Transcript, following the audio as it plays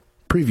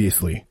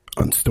Previously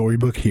on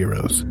Storybook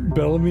Heroes.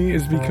 Bellamy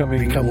is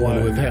becoming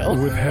one with hell.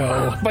 With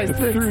hell. By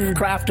the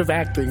craft of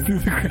acting. Through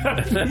the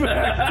craft of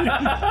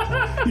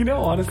acting. You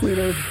know, honestly,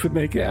 though, to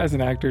make it as an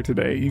actor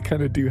today, you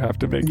kind of do have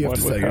to make you one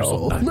have to with sell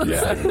hell. your soul.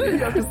 Yeah. You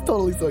have to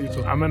totally sell your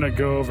soul. I'm going to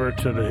go over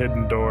to the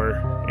hidden door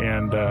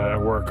and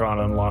work on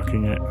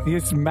unlocking it.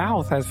 His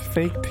mouth has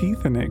fake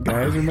teeth in it,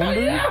 guys.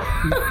 Remember?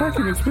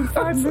 It's been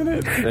 5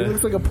 minutes. It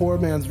looks like a poor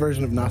man's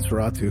version of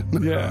Nosferatu.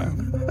 Yeah.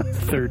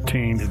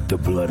 13. The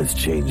blood has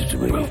changed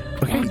me.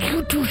 Okay,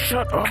 you two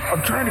shut up.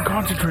 I'm trying to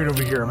concentrate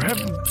over here.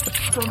 I'm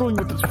struggling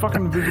with this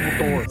fucking invisible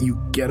door. You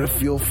get a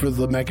feel for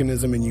the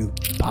mechanism and you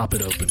pop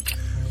it open.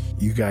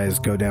 You guys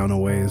go down a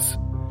ways.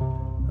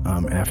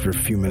 After a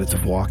few minutes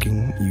of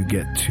walking, you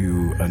get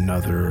to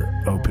another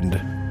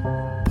opened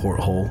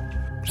porthole.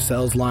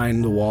 Cells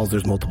line the walls.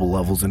 There's multiple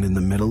levels, and in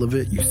the middle of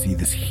it, you see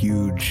this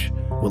huge,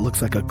 what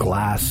looks like a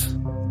glass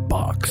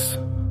box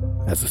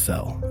as a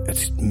cell.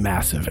 It's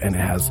massive, and it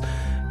has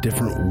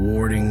different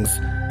wardings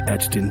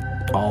etched in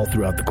all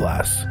throughout the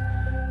glass.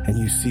 And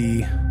you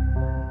see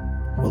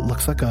what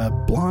looks like a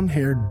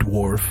blonde-haired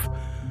dwarf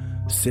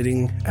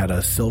sitting at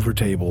a silver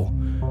table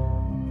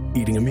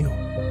eating a meal.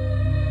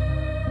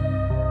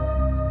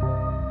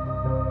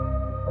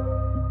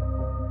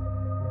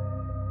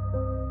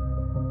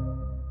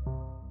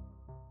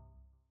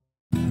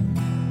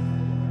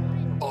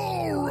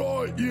 All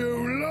right,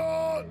 you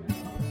lot!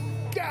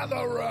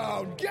 Gather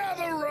round,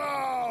 gather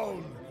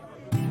round!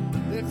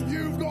 If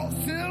you've got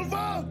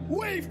silver,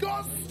 we've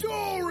got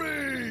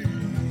stories!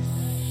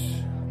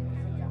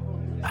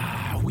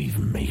 We've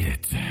made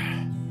it.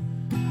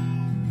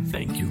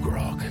 Thank you,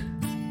 Grog.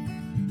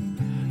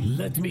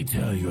 Let me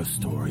tell you a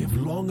story of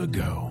long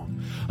ago,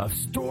 of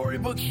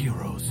storybook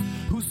heroes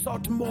who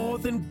sought more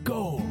than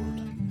gold.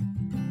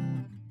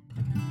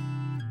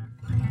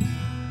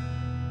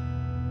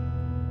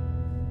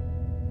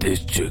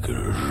 This chicken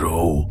is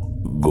so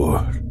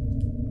good.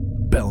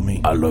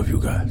 Bellamy I love you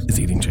guys. is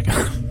eating chicken.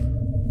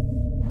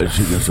 This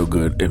chicken's so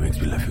good, it makes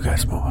me love you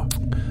guys more.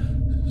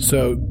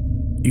 So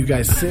you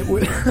guys sit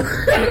with...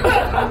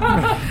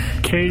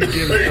 Cade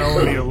gives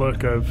Bellamy a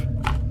look of,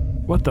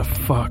 what the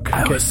fuck?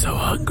 I was so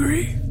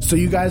hungry. So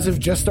you guys have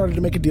just started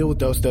to make a deal with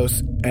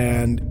Dostos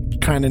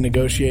and kind of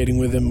negotiating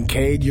with him.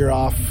 Cade, you're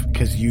off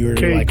because you're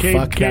fuck Cade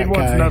that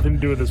wants guy. nothing to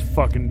do with this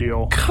fucking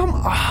deal. Come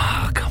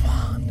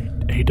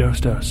on. Hey,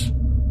 Dostos.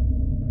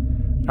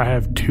 I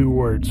have 2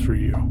 words for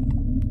you.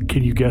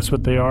 Can you guess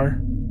what they are?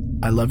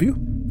 I love you.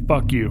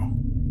 Fuck you.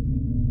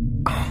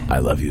 I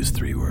love you is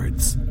 3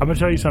 words. I'm gonna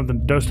tell you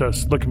something.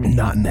 Dostos, look at me.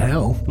 Not in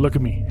hell. Look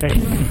at me.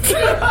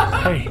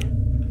 Hey.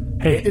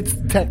 Hey. It's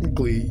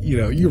technically,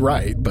 you're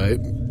right,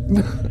 but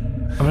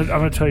I'm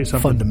gonna tell you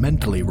something.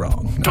 fundamentally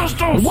wrong.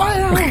 Dostos!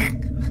 Wow.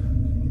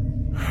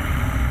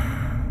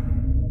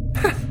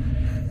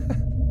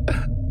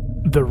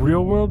 The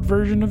real world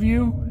version of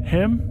you,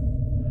 him,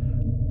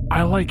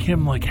 I like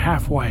him like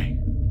halfway.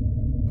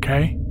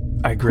 Okay?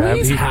 I grab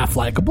He's half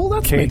likable.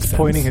 That makes Cade's sense.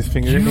 pointing his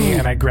finger at me,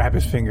 and I grab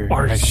his finger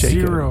Are and I shake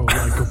zero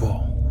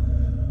likable.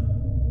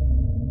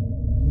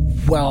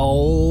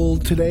 Well,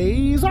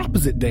 today's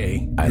opposite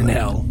day in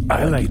hell.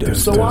 I like Dostos.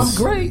 So I'm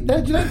great.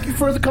 Thank you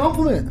for the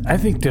compliment. I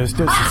think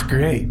Dostos is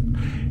great.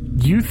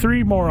 You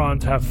 3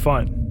 morons have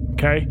fun.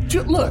 Okay?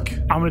 Look.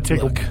 I'm gonna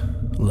take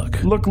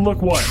Look.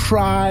 Look what?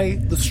 Try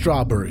the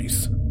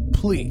strawberries,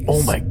 please.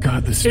 Oh my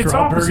god, the It's opposite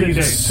strawberries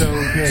day. are so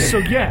good. So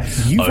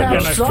yes. You've had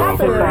Again, I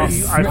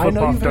strawberries. flip I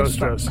know off you've had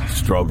Dostos.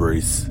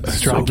 Strawberries.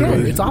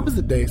 Again, it's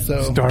opposite day,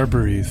 so...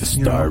 Starberries.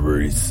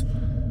 Starberries.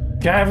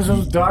 Can I have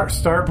some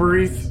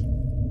Starberries?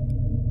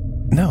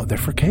 No, they're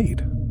for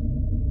Cade.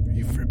 Are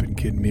you frippin'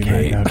 kidding me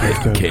right now,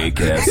 Dostos? Cade,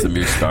 can I have some of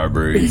your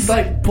Starberries? He's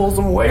like, pulls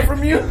them away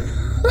from you.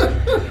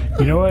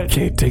 You know what?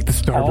 Kate, take the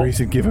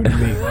Starberries and give them to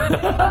me.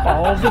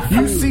 All the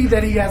You see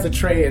that he has a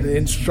tray, and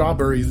in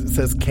strawberries it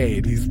says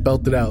Cade. He's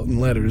spelled it out in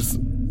letters,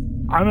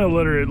 I'm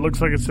illiterate. It looks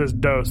like it says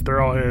Dose.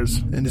 They're all his.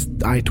 and his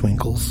eye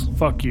twinkles.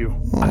 Fuck you.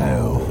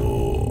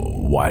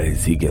 Why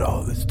does he get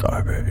all the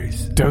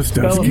Starberries?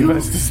 Dostos, give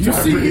us the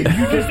Starberries.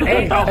 You just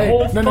ate the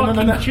whole no.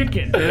 fucking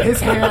chicken. His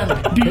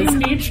hand... Do you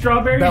need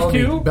strawberries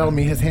too?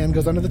 Bellamy, his hand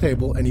goes under the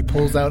table, and he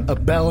pulls out a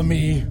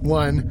Bellamy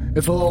one.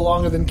 It's a little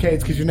longer than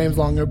Cade's, because your name's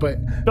longer, but...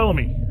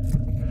 Bellamy,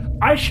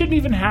 I shouldn't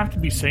even have to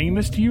be saying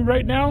this to you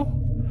right now,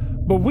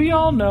 but we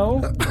all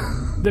know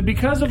that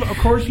because of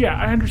course, yeah,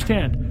 I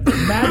understand,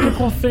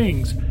 magical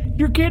things,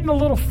 you're getting a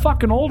little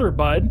fucking older,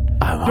 bud.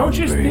 Don't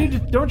you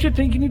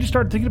think you need to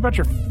start thinking about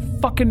your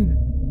fucking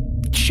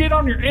shit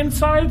on your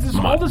insides?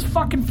 All this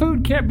fucking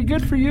food can't be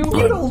good for you.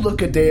 You don't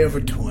look a day over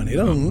 20.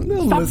 Don't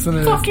listen to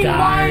this Fucking guy.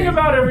 lying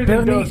about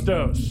everything, Bellamy.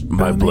 Dose.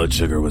 My blood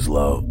sugar was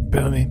low.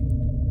 Bellamy,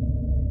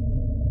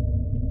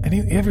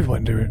 you ever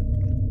wonder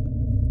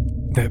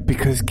that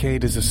because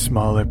Cade is a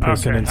smaller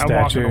person in I'm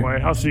walking stature,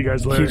 away. I'll see you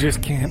guys later. he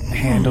just can't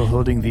handle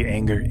holding the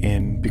anger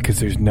in because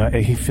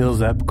he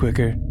fills up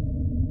quicker.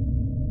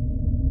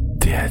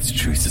 Yeah, it's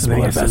true. He's a So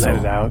then he smaller has to let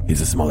vessel. it out.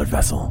 He's a smaller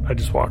vessel. I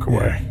just walk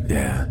away.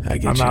 Yeah, I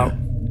get I'm you. out.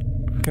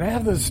 Can I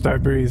have those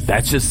Starberries?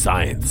 That's just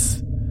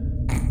science.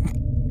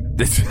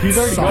 He's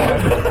already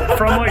gone.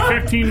 From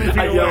like 15 feet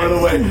I away. yell it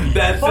away.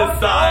 That's the Fuck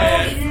all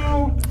science. of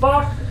you.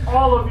 Fuck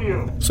all of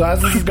you. So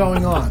as this is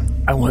going on,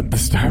 I want the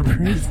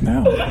Starburst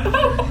now.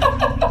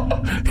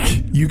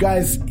 you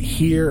guys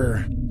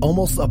hear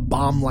almost a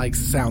bomb-like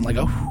sound, like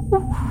a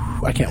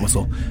I can't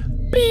whistle.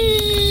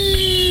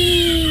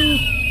 Beep.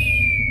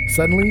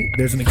 Suddenly,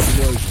 there's an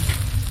explosion.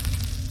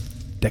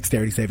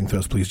 Dexterity saving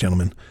throws, please,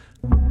 gentlemen.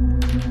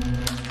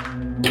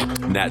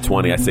 Nat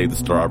 20, I saved the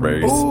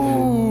strawberries.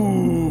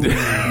 Ooh.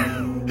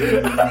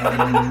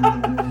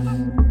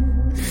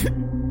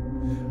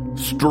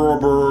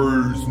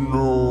 Strawberries,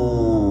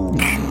 no.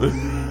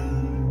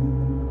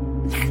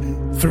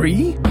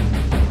 3.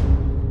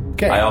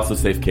 Okay. I also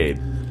saved Cade.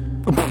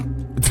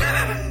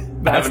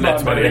 I have a nat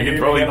 20. I can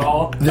probably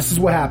all. This is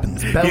what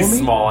happens. Bellamy, He's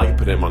small. I can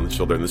put him on the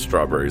shoulder and the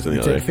strawberries on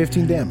the take other.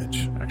 15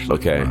 damage.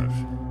 Okay.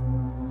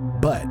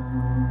 But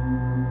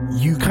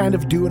you kind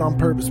of do it on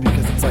purpose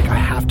because it's like, I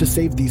have to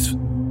save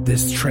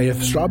this tray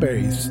of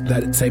strawberries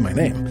that say my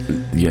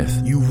name.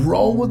 Yes. You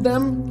roll with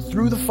them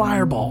through the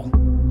fireball.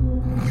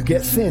 You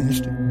get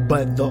singed,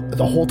 but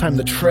the whole time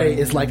the tray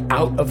is like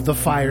out of the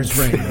fire's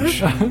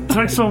range.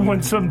 It's like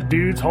when some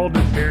dude's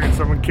holding his beer and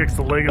someone kicks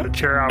the leg of the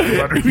chair out from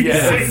under him.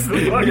 Yes.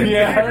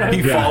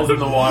 He falls in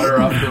the water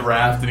off the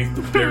raft and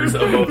he bears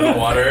above the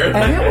water.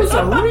 And it was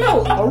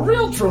a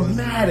real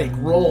dramatic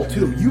roll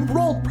too. You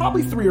rolled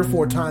probably 3 or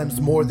 4 times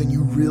more than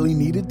you really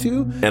needed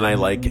to. And I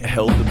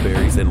held the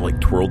berries and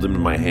twirled them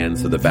in my hand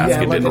so the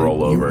basket like didn't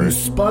roll over. You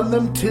spun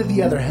them to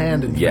the other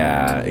hand. And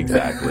Yeah,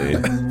 exactly.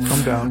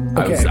 Calm down.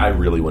 Okay. I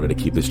really wanted to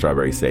keep the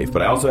strawberry safe,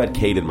 but I also had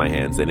Cade in my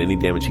hands, and any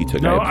damage he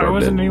took, No, I I absorbed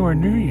wasn't it. anywhere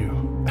near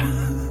you.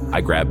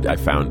 I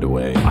found a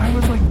way. I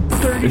was like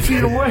 30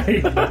 feet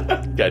away.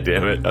 God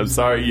damn it. I'm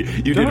sorry.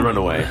 You did run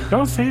away.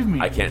 Don't save me.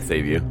 I can't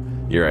save you.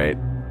 You're right.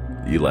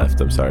 You left.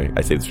 I'm sorry.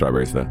 I saved the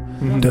strawberries, though.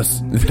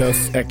 Dos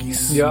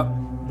Equis. Yep.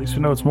 At least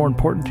we know it's more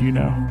important to you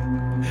now.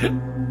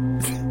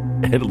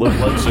 I had low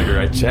blood sugar.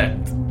 I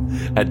checked.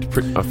 I had to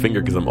prick my finger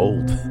because I'm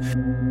old.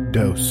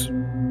 Dos.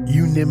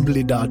 You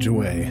nimbly dodge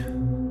away,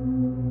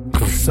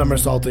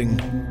 somersaulting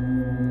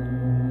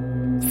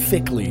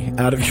thickly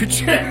out of your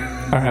chair.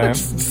 All right.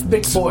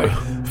 Thick boy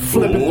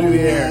flipping through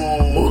the air.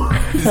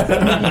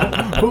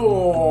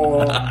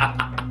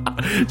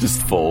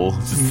 Just full.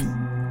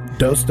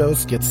 Just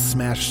Dos gets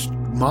smashed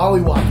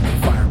mollywop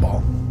with a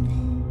fireball.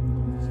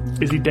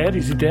 Is he dead?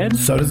 Is he dead?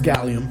 So does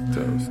Gallium.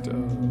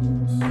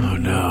 oh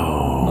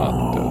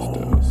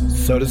no.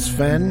 So does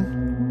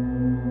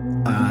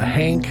Sven,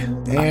 Hank,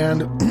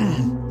 and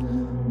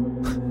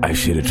I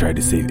should have tried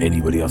to save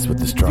anybody else with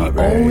the the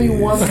strawberries.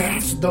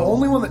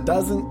 only one that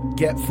doesn't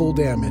get full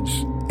damage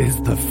is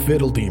the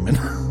Fiddle Demon.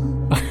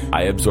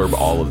 I absorb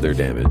all of their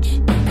damage.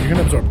 You're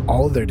gonna absorb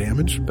all of their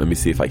damage. Let me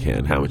see if I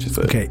can. How much is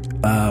it? Okay.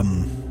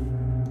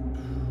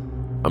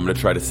 I'm going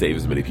to try to save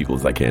as many people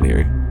as I can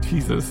here.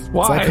 Jesus. It's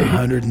Why? like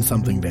 100 and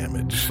something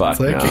damage. Fuck It's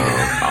like, no.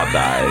 I'll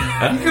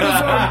die. You can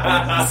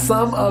absorb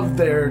some of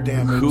their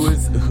damage.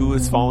 Who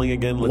is falling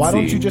again? Let's Why see.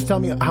 don't you just tell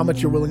me how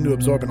much you're willing to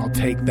absorb, and I'll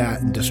take that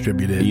and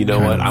distribute it. You know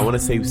kind what? of. I want to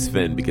save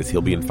Sven because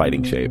he'll be in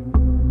fighting shape.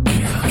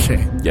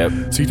 Okay.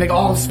 Yep. So you take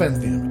all of Sven's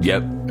damage.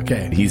 Yep.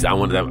 Okay. I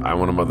want a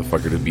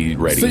motherfucker to be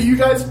ready. So you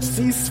guys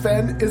see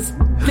Sven is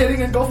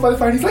getting engulfed by the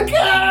fire, and he's like,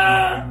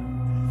 ah!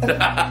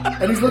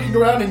 And he's looking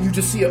around, and you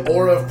just see an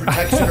aura of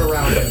protection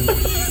around him.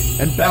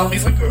 And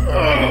Bellamy's like,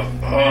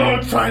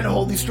 trying to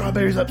hold these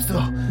strawberries up still.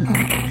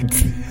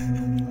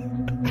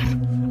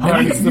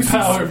 Harness the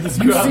power of the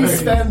You see strawberry.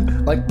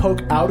 Sven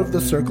poke out of the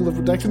circle of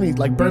protection. He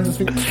burns his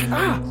finger.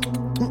 Ah!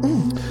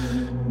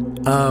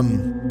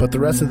 But the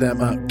rest of them,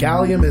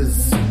 Gallium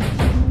is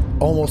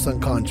almost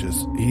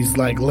unconscious. He's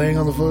laying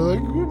on the floor,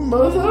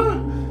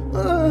 Mother,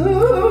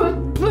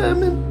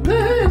 I'm in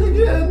pain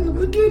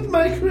again. Get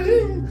my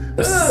cream.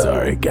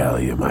 Sorry,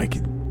 Gallium. I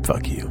can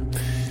fuck you.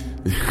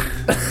 You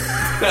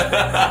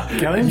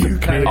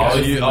kind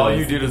of All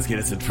you did is get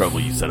us in trouble,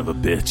 you son of a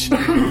bitch.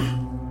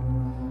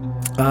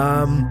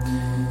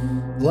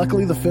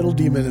 Luckily, the Fiddle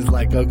Demon is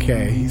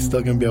okay. He's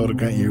still gonna be able to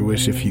grant you your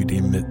wish if you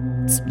deem it.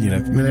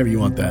 Whenever you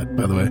want that.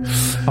 By the way.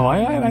 Oh,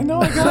 I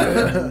know. I got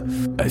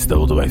it. I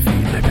stumble to my feet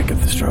and I pick up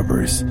the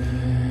strawberries.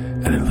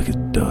 And I look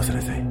at those and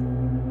I say,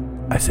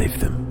 I saved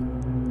them.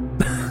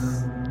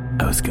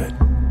 That was good.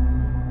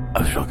 I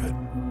was real good.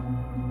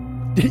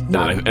 And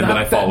then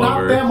I fall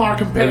over. Not them, our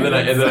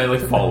companions. And then I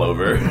fall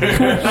over.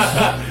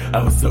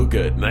 I was so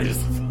good. And I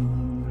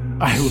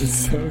was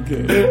so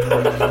good.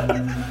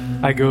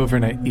 I go over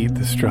and I eat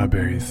the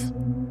strawberries.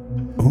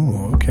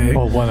 Ooh, okay.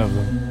 Well, one of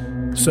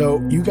them. So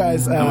you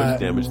guys, How much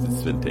damage did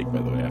Sven take,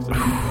 by the way, after?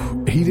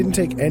 he didn't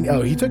take any.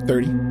 Oh, he took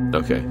 30.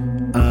 Okay.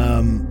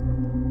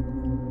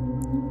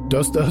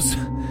 Dos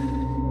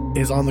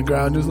is on the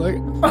ground, just like.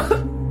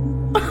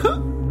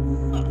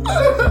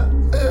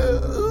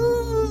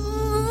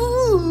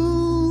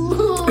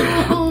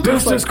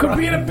 Dos could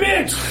be in a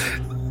bitch.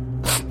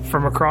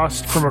 From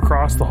across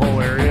the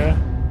whole area.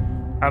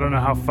 I don't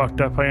know how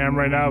fucked up I am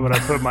right now, but I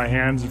put my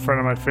hands in front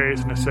of my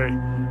face and I say,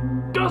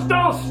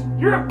 Dos,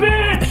 you're a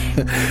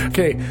bitch!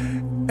 Okay,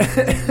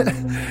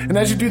 And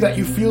as you do that,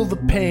 you feel the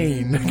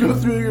pain go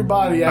through your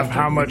body. Of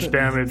how much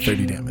damage?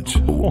 30 damage.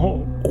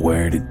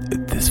 Where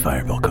did this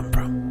fireball come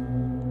from?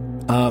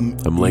 I'm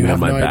laying You on have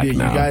my no back idea.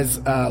 now. You guys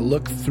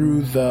look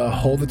through the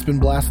hole that's been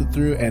blasted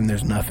through, and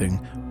there's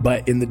nothing.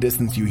 But in the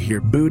distance, you hear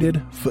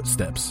booted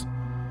footsteps,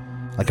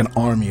 like an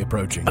army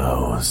approaching.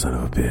 Oh, son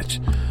of a bitch.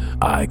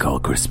 I call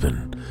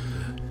Crispin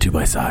to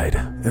my side.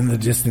 In the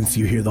distance,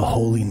 you hear the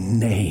holy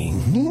neighing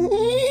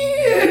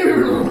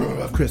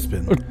of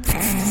Crispin.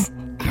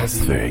 That's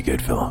very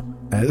good, Philip.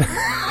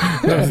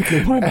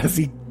 As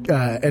he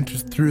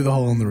enters through the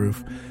hole in the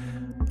roof.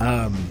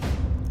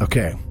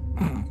 Okay.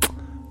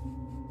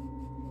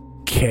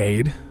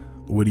 Cade,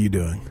 what are you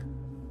doing?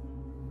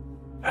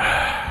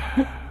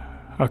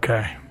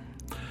 Okay.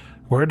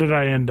 Where did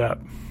I end up?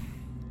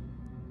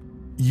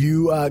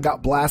 You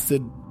got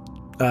blasted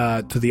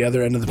to the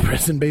other end of the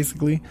prison,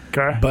 basically.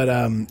 Okay.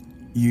 But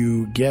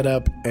you get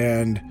up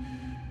and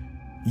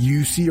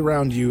you see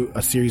around you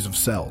a series of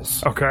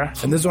cells. Okay.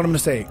 And this is what I'm going to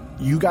say.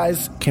 You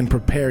guys can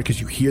prepare because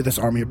you hear this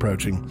army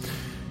approaching.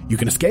 You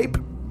can escape.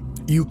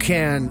 You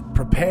can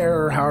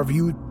prepare however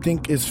you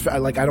think is...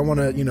 Like, I don't want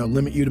to,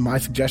 limit you to my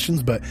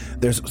suggestions, but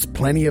there's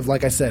plenty of,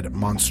 like I said,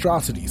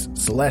 monstrosities,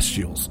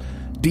 celestials,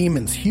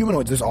 demons,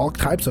 humanoids. There's all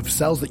types of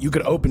cells that you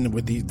could open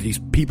with these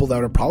people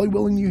that are probably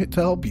willing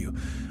to help you.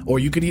 Or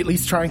you could at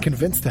least try and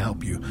convince to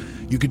help you.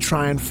 You could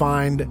try and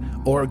find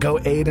or go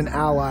aid an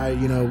ally,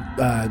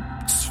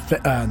 not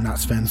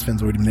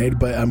Sven's already been aided,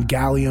 but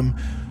Gallium,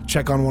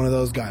 check on one of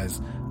those guys.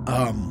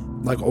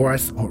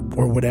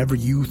 Or whatever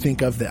you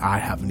think of that I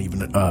haven't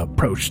even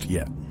approached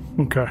yet.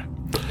 Okay.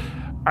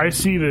 I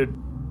see that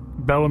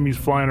Bellamy's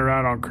flying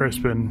around on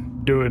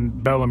Crispin doing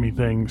Bellamy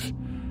things.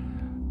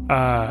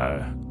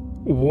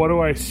 What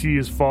do I see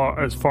as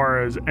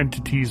far as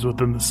entities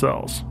within the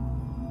cells?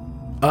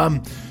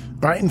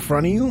 Right in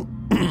front of you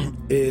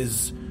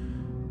is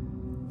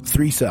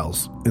 3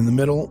 cells. In the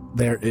middle,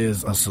 there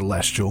is a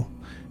celestial.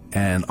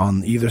 And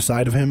on either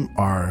side of him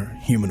are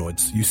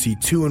humanoids. You see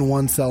 2 in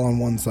one cell on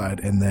one side,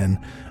 and then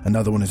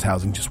another one is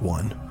housing just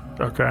 1.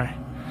 Okay.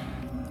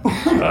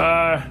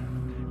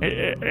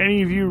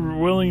 Any of you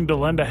willing to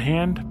lend a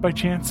hand by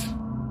chance?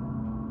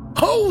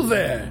 Ho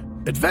there,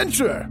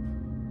 adventurer!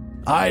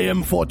 I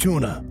am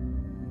Fortuna,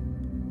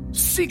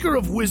 seeker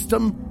of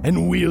wisdom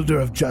and wielder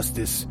of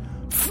justice.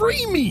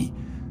 Free me,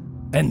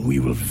 and we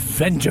will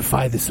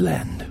vengify this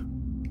land.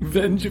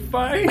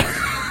 Vengify?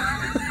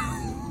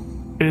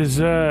 Is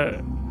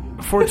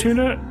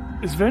Fortuna,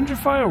 is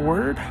Vengify a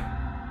word?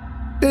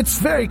 It's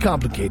very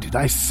complicated.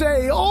 I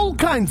say all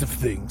kinds of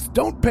things.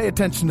 Don't pay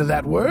attention to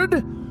that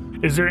word.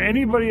 Is there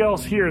anybody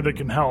else here that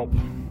can help?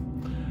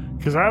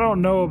 Because I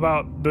don't know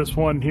about this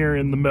one here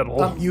in the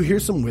middle. You hear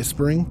some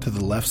whispering to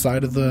the left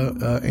side of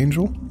the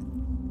angel.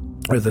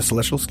 Or the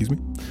celestial, excuse me.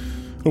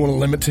 I don't want to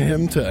limit to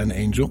him to an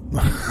angel.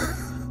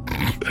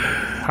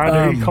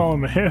 How do you call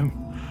him a him?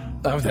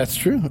 Oh, that's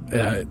true.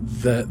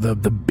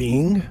 The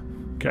being.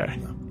 Okay.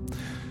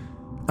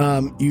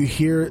 You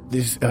hear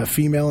this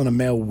female and a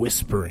male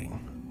whispering.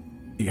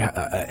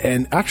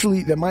 And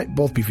actually, they might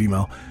both be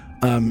female.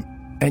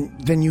 And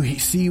then you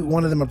see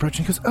one of them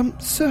approaching and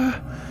goes,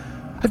 sir,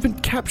 I've been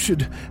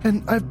captured,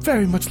 and I'd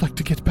very much like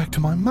to get back to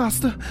my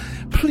master.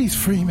 Please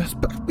free us.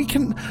 But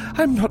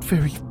I'm not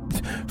very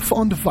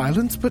fond of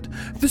violence, but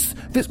this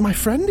my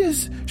friend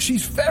is.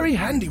 She's very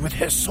handy with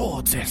her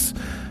swords, yes.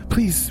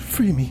 Please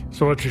free me.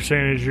 So what you're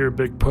saying is you're a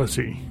big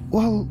pussy.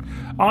 Well...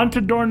 On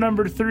to door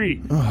number 3.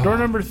 Door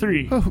number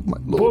 3. Oh, my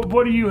lord.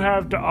 What do you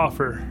have to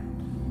offer?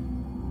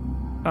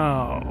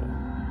 Oh.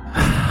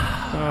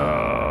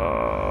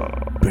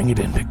 Bring it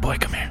in, big boy.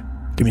 Come here.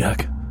 Give me a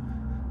hug.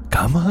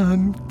 Come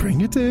on,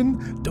 bring it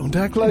in. Don't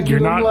act like You're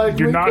you not don't like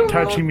you're me. not Come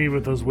touching on. me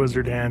with those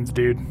wizard hands,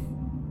 dude.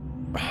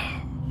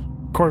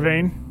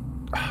 Corvain?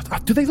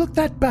 Do they look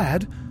that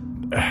bad?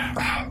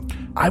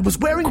 I was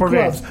wearing Corvain,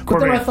 gloves, but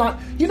then I Corvain, thought,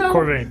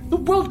 Corvain. the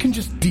world can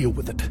just deal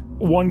with it.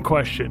 One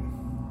question.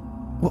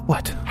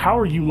 What? How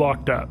are you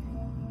locked up?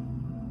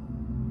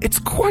 It's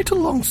quite a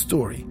long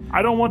story.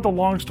 I don't want the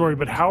long story,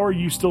 but how are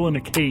you still in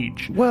a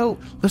cage? Well,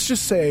 let's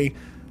just say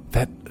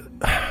that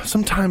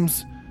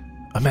sometimes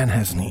a man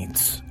has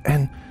needs,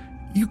 and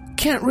you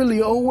can't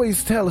really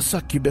always tell a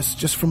succubus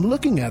just from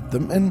looking at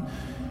them. And,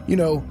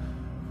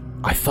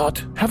 I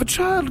thought, have a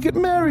child, get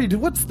married.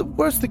 What's the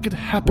worst that could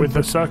happen? With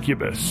a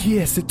succubus.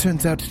 Yes, it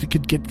turns out it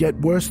could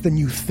get worse than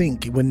you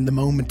think when the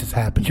moment is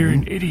happening. You're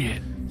an idiot.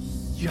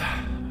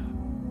 Yeah.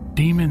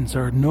 Demons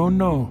are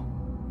no-no.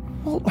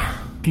 Well,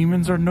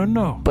 Demons are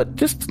no-no. but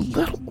just a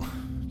little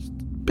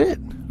bit.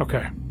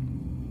 Okay.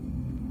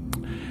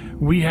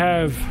 We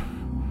have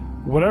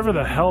whatever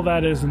the hell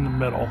that is in the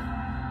middle.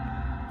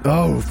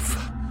 Oh,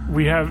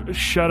 We have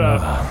shut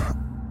up.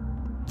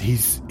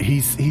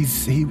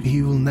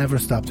 he will never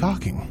stop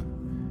talking.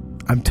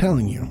 I'm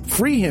telling you.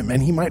 Free him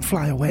and he might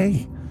fly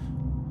away.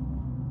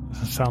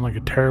 Doesn't sound like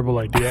a terrible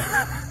idea.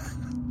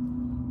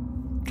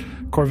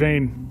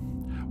 Corvain,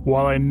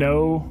 while I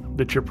know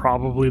that you're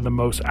probably the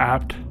most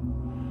apt,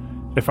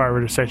 if I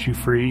were to set you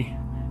free,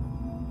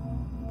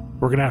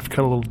 we're going to have to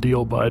cut a little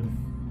deal, bud.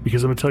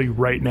 Because I'm going to tell you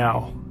right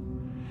now,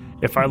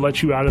 if I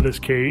let you out of this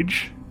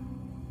cage,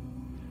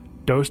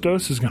 Dos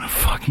is going to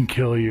fucking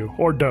kill you.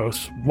 Or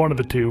Dos, one of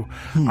the two.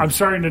 I'm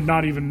starting to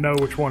not even know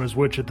which one is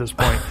which at this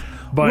point.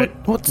 But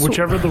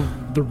whichever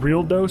the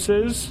real Dos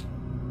is,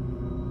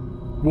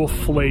 will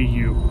flay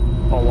you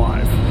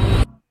alive.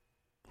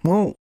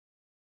 Well,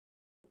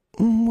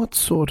 what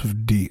sort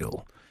of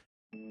deal?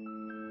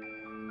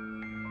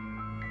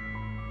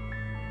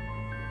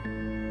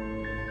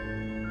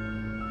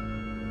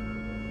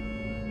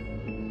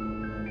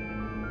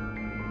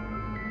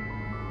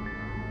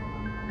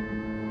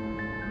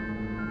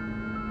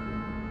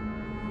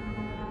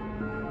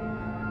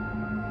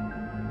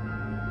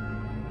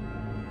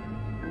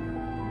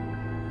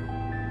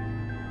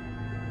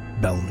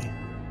 Bellamy.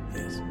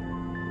 Yes.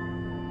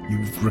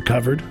 You've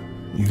recovered.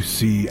 You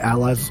see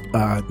allies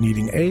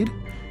needing aid.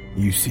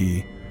 You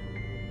see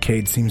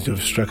Cade seems to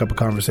have struck up a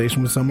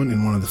conversation with someone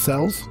in one of the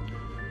cells.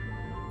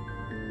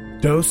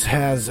 Dos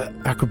has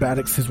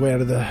acrobatics his way out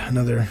of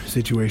another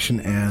situation,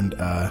 and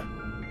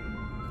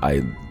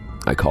I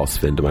call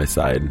Sven to my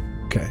side.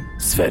 okay.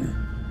 Sven,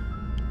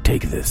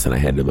 take this, and I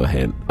hand him a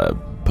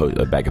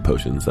bag of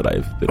potions that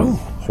I've been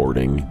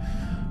hoarding.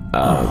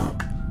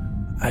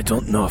 I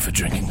don't know if a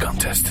drinking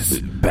contest is...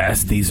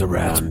 Pass these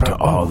around to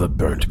all the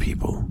burnt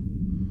people.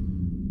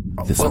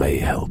 This may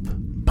help.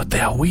 But they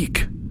are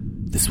weak.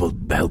 This will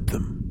help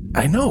them.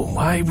 I know.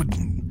 Why would...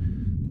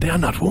 They are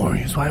not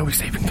warriors. Why are we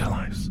saving their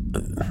lives?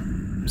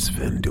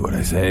 Sven, do what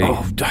I say.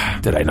 Oh,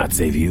 Did I not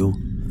save you?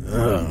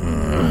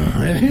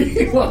 And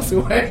he walks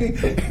away,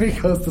 and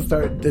he goes to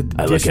start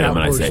I look at him and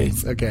I say,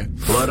 okay.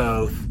 Blood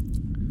oath.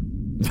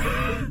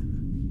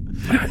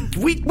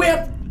 We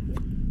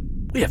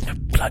have no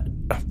blood.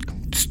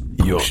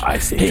 I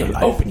say Here, your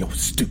life. open your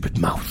stupid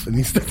mouth. And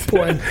he starts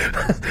pouring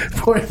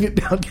it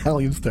down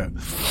Galleon's throat.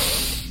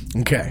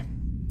 Okay.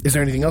 Is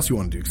there anything else you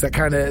want to do? Because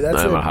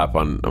that's I'm gonna hop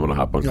on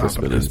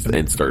Crispin Crispin.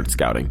 and start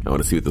scouting. I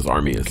want to see what this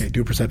army is. Okay,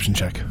 do a perception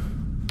check.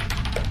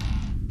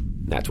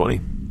 Nat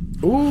 20.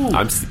 Ooh.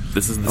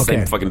 This is the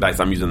same fucking dice.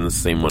 I'm using the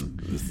same one.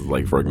 This is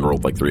like fucking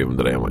rolled like 3 of them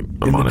today. I'm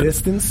in on the it.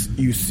 distance,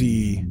 you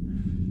see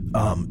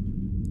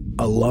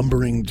a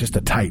lumbering, just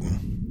a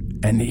titan.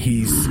 And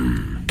he's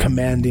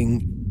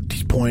commanding,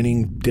 he's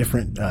pointing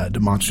different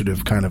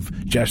demonstrative kind of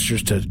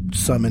gestures to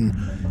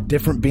summon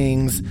different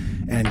beings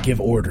and give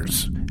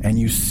orders. And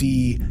you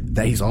see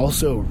that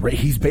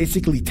he's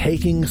basically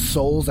taking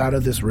souls out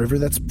of this river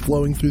that's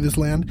flowing through this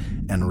land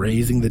and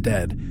raising the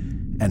dead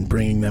and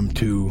bringing them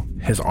to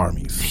his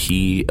armies.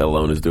 He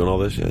alone is doing all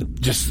this shit.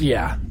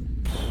 Yeah.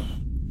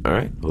 All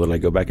right. Well, then I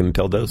go back and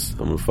tell Dos.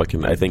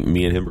 I think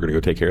me and him are gonna go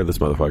take care of this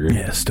motherfucker.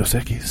 Yes, Dos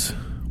Equis.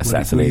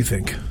 Assassinate. What do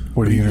you think?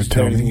 What are you going to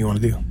tell Anything me? you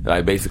want to do?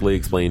 I basically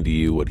explained to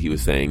you what he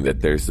was saying,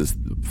 that there's this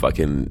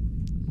fucking,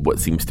 what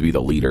seems to be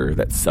the leader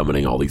that's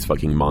summoning all these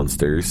fucking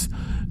monsters.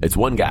 It's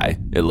one guy.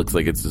 It looks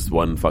like it's just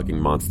one fucking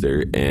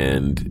monster,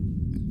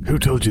 and Who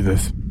told you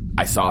this?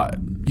 I saw it.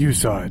 You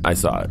saw it. I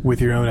saw it. With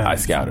your own I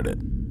eyes. scouted it.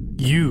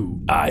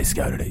 I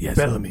scouted it, yes.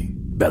 Bellamy.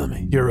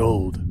 Bellamy. You're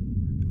old.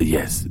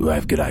 Yes. Well, I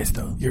have good eyes,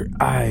 though. Your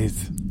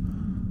eyes.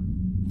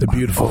 The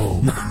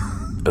beautiful.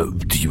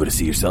 Do you want to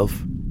see yourself?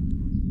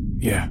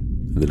 Yeah.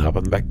 And then hop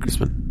on the back of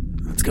Crispin.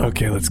 Let's go.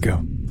 Okay, let's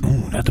go.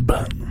 At the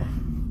butt.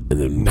 And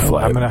then No,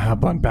 fly I'm going to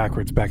hop on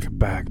backwards, back to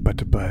back, butt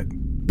to butt.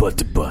 butt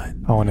to butt.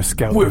 I want to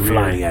scout We're the rear.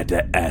 flying at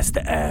the ass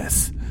to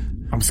ass.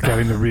 I'm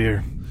scouting the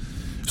rear.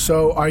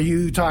 So are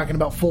you talking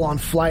about full-on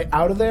flight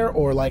out of there,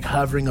 or like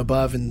hovering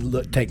above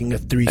and taking a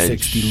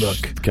 360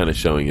 look? Kind of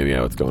showing him,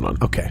 what's going on.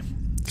 Okay.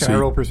 Can I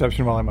roll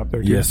perception while I'm up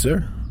there, too? Yes,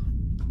 sir.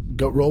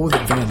 Go roll with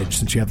advantage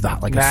since you have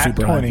a Nat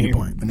super high 20.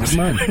 viewpoint. Never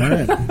mind. All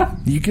right.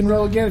 You can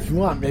roll again if you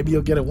want. Maybe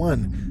you'll get a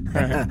 1.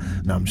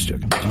 No, I'm just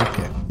joking.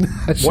 Okay.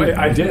 Wait,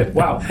 I did.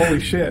 Wow, holy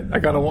shit. I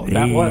got that one.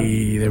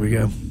 Hey, there we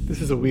go.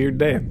 This is a weird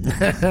day.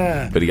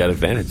 But he got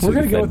advantage. We're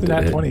going to go with the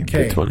nat 20.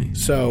 Okay. 20.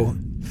 So,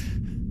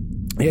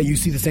 yeah, you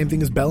see the same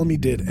thing as Bellamy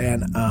did,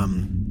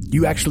 and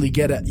you actually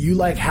you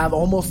have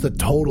almost a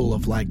total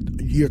of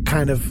you're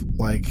kind of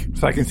like,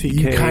 So I can see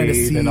you kinda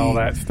Cade and all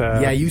that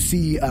stuff. Yeah, you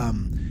see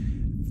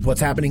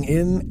what's happening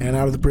in and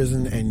out of the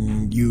prison,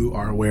 and you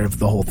are aware of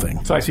the whole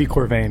thing. So I see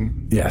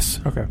Corvain. Yes.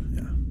 Okay.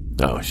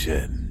 Oh,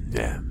 shit.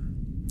 Yeah.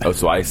 Oh,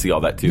 so I see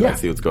all that, too. Yeah. I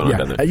see what's going on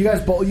down there. You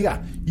guys both.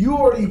 You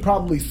already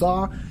probably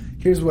saw.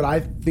 Here's what I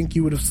think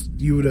you would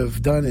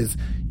have done is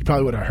you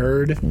probably would have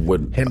heard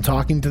him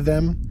talking to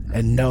them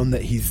and known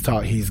that he's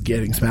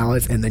getting some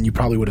allies, and then you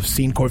probably would have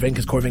seen Corvain,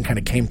 because Corvain kind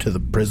of came to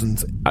the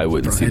prisons. I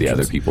wouldn't see the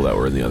entrance. other people that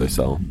were in the other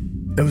cell.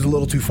 It was a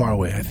little too far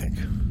away, I think.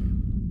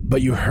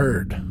 But you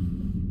heard.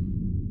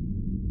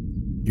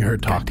 You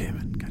heard talk. God damn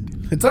it.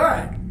 It's all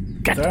right.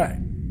 It's all right.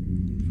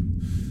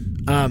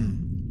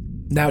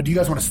 Now, do you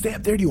guys want to stay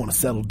up there? Do you want to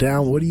settle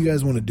down? What do you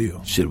guys want to do?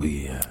 Should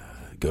we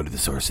go to the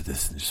source of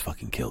this and just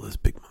fucking kill this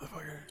big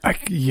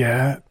motherfucker?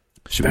 Yeah,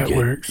 that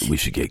works. We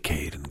should get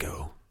Cade and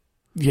go.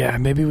 Yeah,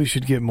 maybe we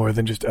should get more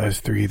than just us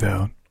three,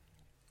 though.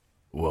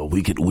 Well,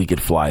 we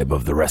could fly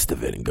above the rest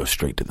of it and go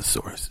straight to the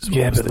source.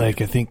 Yeah, but I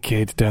think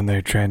Cade's down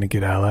there trying to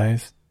get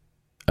allies.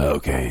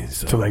 Okay,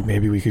 So like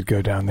maybe we could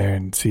go down there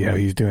and see how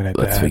he's doing at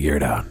let's that. figure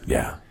it out.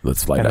 Yeah,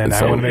 let's fly And down. then I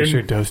So- want to make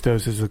sure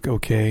Dostos is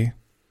okay.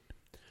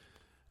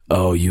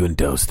 Oh, you and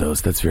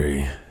Dostos. That's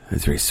very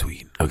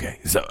sweet. Okay,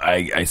 so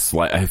I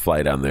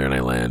fly down there and I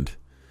land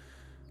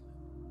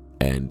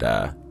and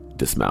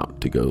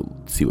dismount to go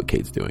see what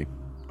Kate's doing.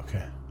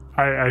 Okay.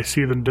 I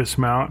see them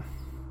dismount,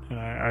 and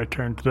I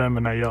turn to them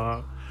and I yell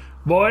out,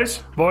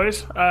 Boys,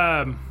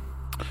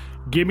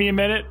 give me a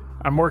minute.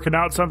 I'm working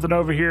out something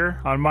over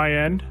here on my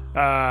end.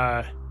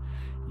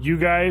 You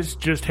guys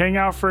just hang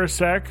out for a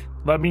sec.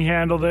 Let me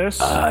handle this.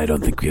 I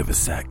don't think we have a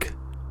sec.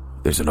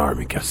 There's an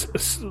army coming.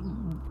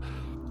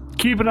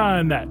 Keep an eye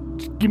on that.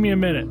 Just give me a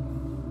minute.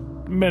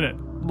 A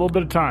little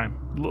bit of time.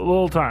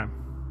 Little time.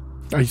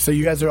 So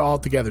you guys are all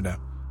together now,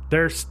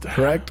 There's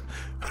correct?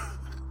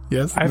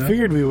 Yes. I No?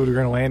 figured we were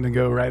going to land and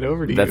go right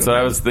over to you. That's what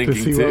I was thinking,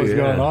 to see too, what was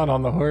yeah. going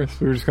on the horse.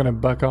 We were just going to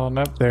buck on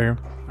up there.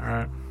 all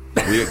right.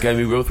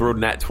 We both rolled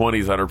nat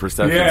 20s on our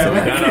perception, Yeah. so we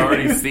kind of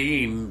already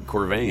seen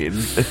Corvain.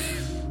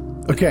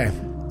 Okay.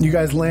 You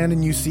guys land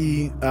and you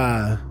see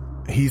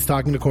he's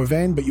talking to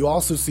Corvain, but you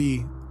also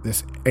see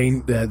this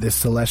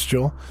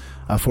celestial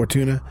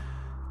Fortuna,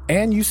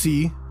 and you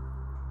see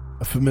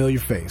a familiar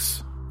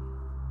face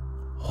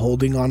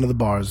holding onto the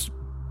bars,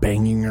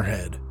 banging her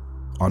head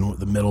on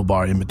the middle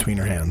bar in between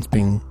her hands.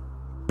 Bing,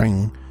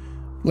 bing.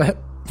 Let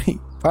me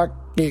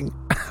fucking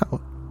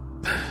out.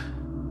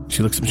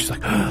 She looks at me. She's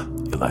like,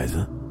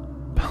 Eliza,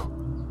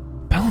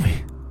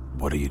 Bellamy.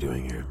 what are you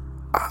doing here?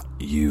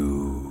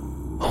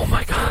 You... Oh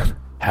my god.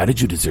 How did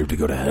you deserve to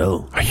go to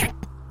hell?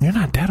 You're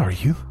not dead, are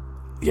you?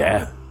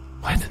 Yeah.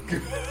 What?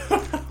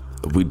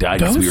 We died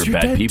because we were you're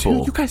bad dead people.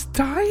 too? You guys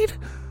died?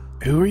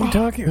 Who are you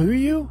talking? Who are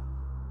you?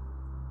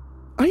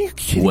 Are you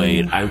kidding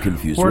Wait, me? I'm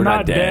confused. We're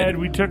not dead.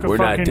 We took a We're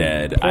fucking not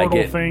dead.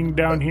 portal thing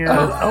down here.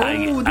 I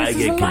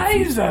get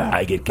confused. Eliza.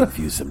 I get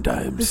confused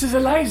sometimes. This is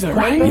Eliza,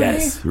 right?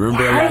 Yes.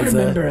 Remember I Eliza?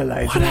 remember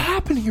Eliza. What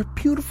happened to your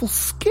beautiful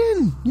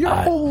skin?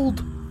 You're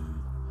old.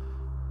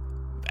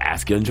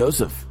 Ask young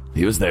Joseph.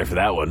 He was there for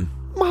that one.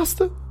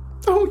 Master.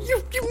 Oh,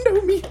 you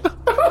know me.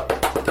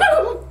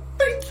 Oh,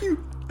 thank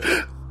you.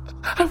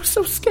 I was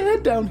so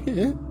scared down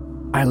here.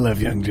 I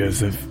love young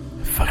Joseph.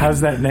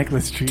 How's that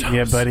necklace treating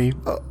you, buddy?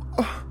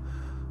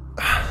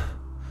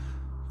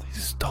 They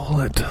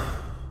stole it.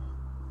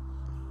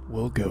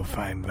 We'll go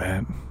find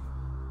that.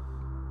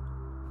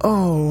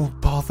 Oh,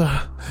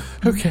 bother.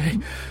 Okay.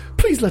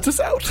 Please let us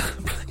out.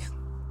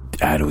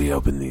 How do we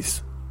open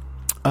these?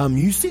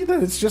 You see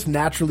that it's just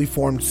naturally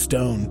formed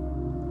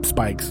stone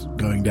spikes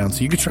going down,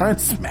 so you could try and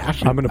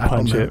smash it. I'm going to I don't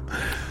punch know. it.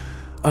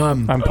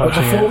 I'm But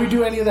punching before it. we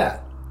do any of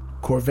that,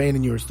 Corvain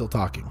and you are still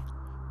talking.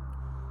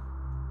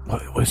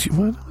 What's this?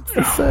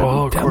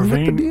 Well, Tell me what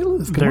the Corvain, deal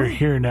is. Come they're on.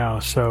 here now,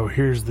 so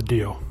here's the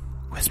deal.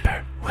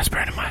 Whisper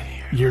into my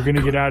ear. You're going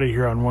to get out of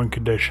here on one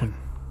condition.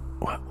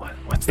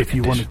 What's the If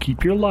you want to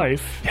keep your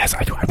life, Yes,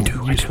 I do.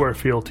 you swear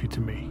fealty to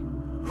me.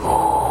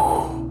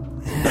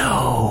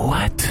 No.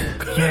 What?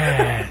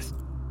 Yes.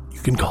 You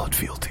can call it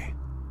fealty.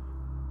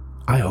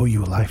 I owe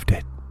you a life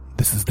debt.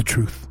 This is the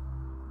truth.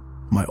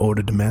 My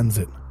order demands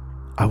it.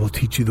 I will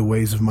teach you the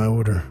ways of my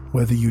order.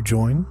 Whether you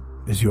join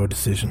is your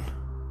decision.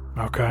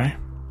 Okay.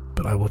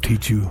 But I will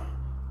teach you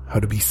how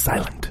to be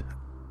silent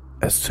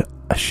as to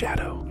a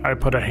shadow. I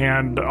put a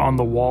hand on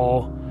the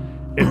wall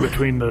in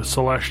between the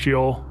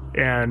Celestial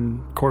and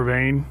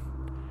Corvain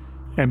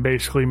and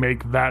basically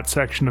make that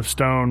section of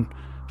stone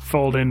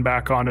fold in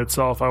back on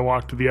itself. I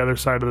walk to the other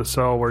side of the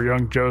cell where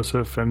young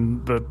Joseph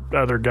and the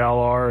other gal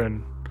are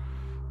and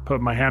put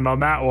my hand on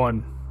that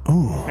one.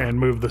 Ooh. And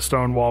move the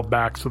stone wall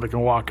back so they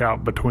can walk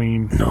out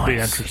between the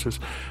entrances.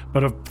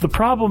 But the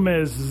problem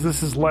is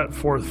this is let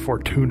forth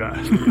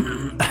Fortuna.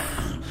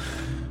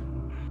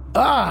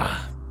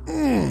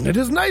 It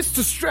is nice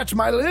to stretch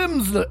my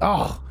limbs.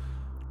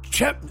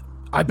 Chep,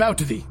 I bow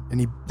to thee. And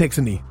he takes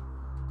a knee.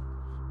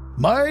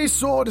 My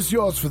sword is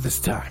yours for this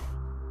time.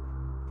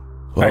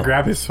 I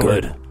grab his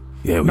sword. Good.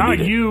 Yeah, we Not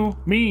need it. you,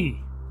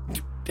 me.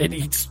 And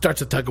he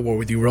starts a tug of war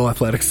with you. Roll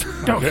athletics.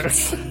 Don't.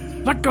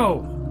 Let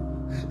go.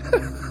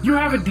 You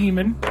have a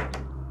demon.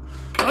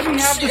 Let me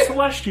have the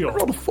Celestial.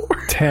 Roll a 4.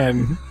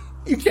 10.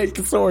 You take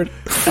the sword.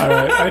 All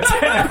right.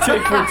 I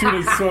take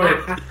Fortuna's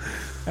sword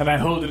and I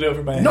hold it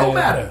over my head. No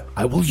matter.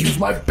 I will use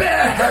my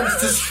bare hands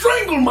to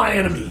strangle my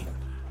enemy.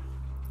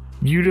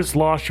 You just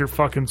lost your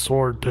fucking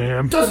sword to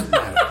him. Doesn't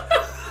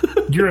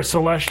matter. You're a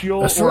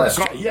Celestial? A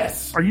celestial,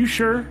 yes. Are you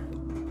sure?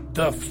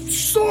 The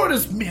sword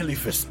is merely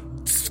for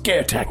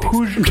scare tactics.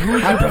 Who's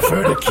I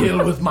prefer to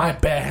kill with my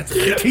bare hands.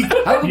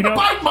 I will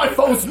bite my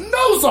foe's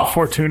nose off.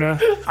 Fortuna,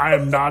 I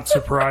am not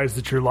surprised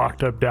that you're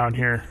locked up down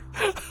here.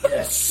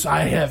 Yes,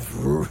 I have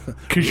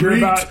Because you're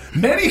about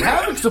many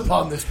havocs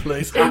upon this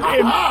place.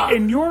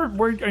 in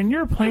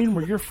your plane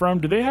where you're from.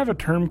 Do they have a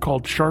term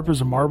called "sharp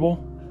as a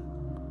marble"?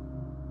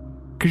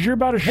 Because you're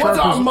about as What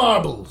sharp are as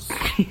marbles?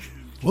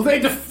 Will they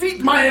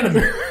defeat my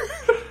enemy?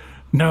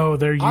 no,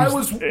 they're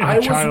used in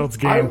a child's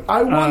game.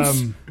 I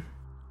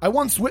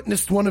once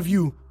witnessed one of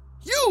you,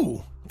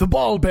 the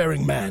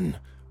ball-bearing man,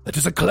 That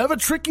is a clever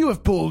trick you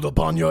have pulled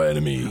upon your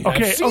enemy.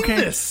 I've seen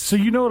this. So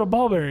you know what a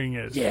ball bearing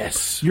is?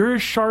 Yes. You're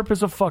as sharp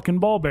as a fucking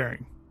ball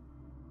bearing.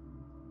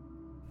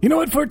 You know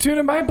what,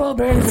 Fortuna? My ball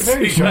bearings are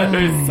very sharp.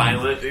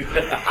 Silent.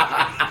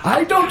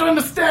 I don't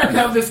understand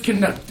how this can...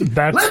 That's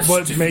Let's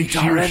what defeat makes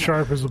our you enemy. as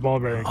sharp as a ball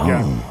bearing. Oh,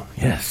 Yeah.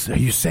 yes. Are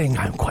you saying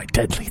I'm quite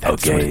deadly?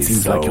 That's Okay, what it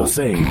seems so- like you're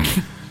saying.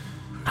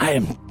 I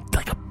am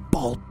like a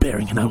ball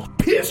bearing, and I will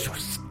pierce your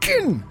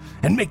skin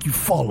and make you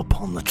fall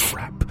upon the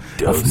trap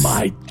of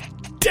my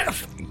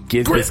death.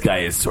 Give this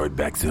guy his sword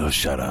back so he'll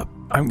shut up.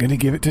 I'm going to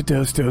give it to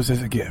Dostos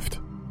as a gift.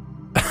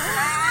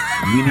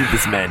 We need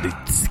this man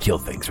to kill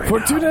things right now.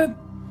 Fortuna?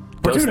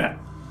 Fortuna.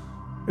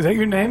 Is that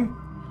your name?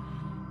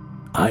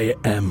 I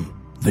am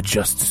the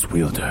Justice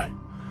Wielder.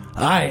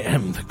 I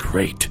am the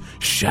great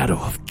shadow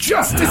of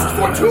justice,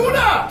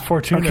 Fortuna!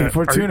 Fortuna. Okay,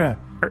 Fortuna.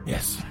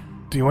 Yes.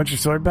 Do you want your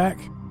sword back?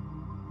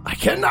 I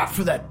cannot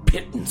for that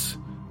pittance.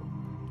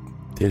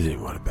 He doesn't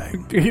even want it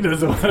back. He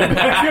doesn't want it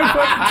back. He'll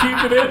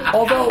fucking keep it in.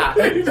 Although,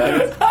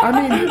 I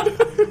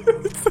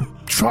mean,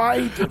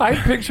 try. I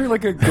picture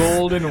like a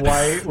gold and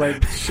white,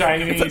 like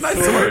shiny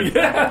sword.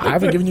 Yeah. I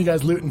haven't given you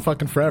guys loot in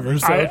fucking forever,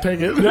 so take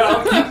it.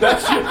 I'll keep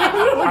that shit.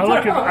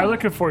 I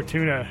look at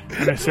Fortuna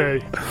and I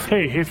say,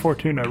 "Hey,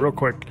 Fortuna, real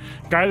quick,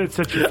 guy that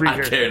set you free I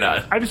here. care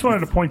not. I just wanted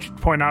to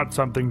point out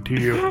something to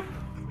you.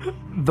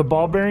 The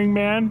ball bearing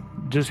man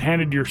just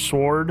handed your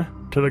sword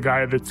to the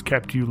guy that's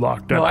kept you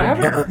locked up. No, I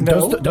in here. haven't.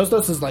 No.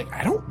 Dostos is like,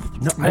 I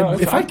don't. No, No,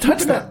 if I'm I touch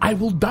keeping that, I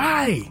will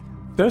die.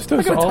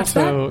 Dostos gonna touch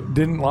also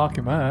didn't lock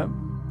him up.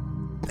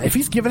 If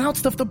he's giving out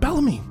stuff to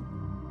Bellamy,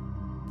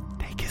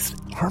 take his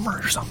armor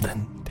or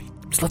something.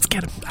 Just let's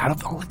get him out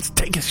of. Let's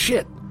take his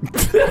shit.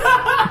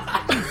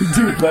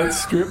 Dude,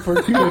 let's strip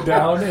Fortuna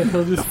down and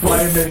he'll just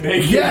fly in there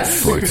naked.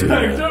 Yes,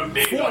 Fortuna.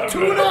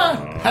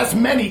 Fortuna has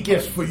many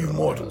gifts for you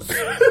mortals.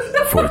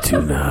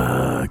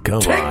 Fortuna, come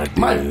on, Take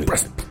my dude.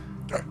 breast.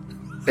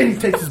 And he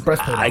takes his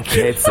breastplate. I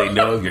can't say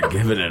no if you're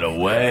giving it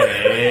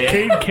away.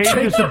 Cade Take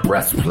just the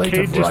breastplate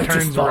Cade of just righteous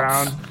turns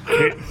thoughts.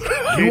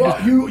 around.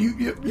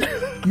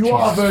 You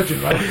are a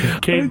virgin,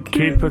 right?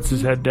 Cade puts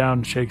his head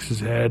down, shakes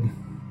his head,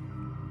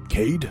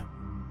 Cade,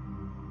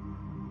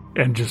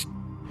 and just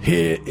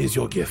here is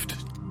your gift.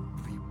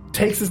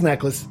 Takes his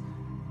necklace,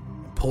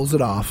 pulls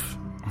it off,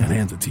 and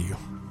hands it to you.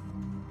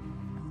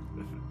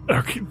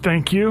 okay.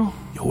 Thank you.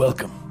 You're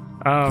welcome.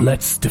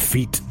 Let's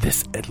defeat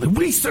this Edley.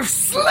 We shall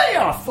slay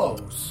our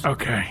foes.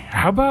 Okay.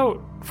 How about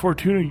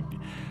Fortuna?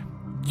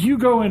 You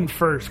go in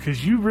first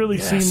because you really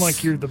seem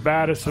like you're the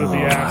baddest of the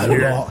ass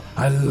here.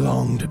 I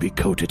long to be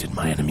coated in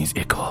my enemy's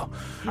ichor.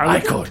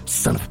 Ichor,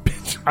 son of a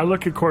bitch. I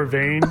look at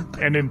Corvain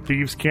and in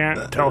Thieves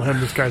Can't tell him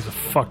this guy's a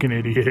fucking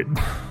idiot.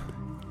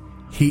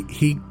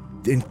 He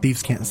in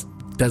Thieves Can't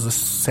does a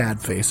sad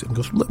face and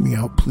goes, "Let me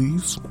out,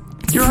 please."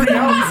 You're already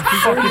out, you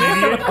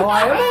fucking idiot. Oh,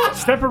 I am.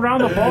 Step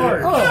around the bar.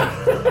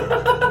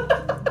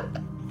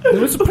 It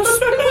was a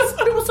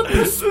perspective. It was a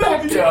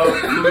perspective.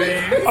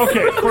 Okay,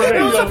 It was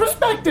a Corvain.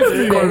 perspective.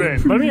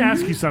 Corvain, let me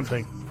ask you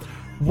something.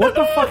 What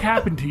the fuck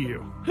happened to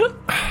you?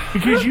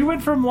 Because you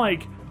went from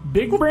like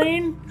big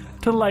brain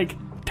to like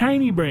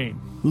tiny brain.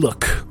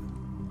 Look.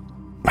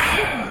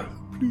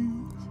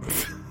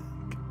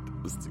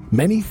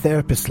 Many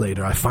therapists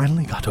later, I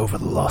finally got over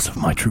the loss of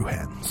my true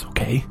hands,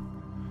 okay?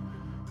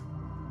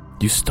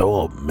 You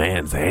stole a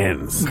man's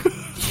hands.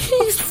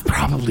 He's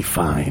probably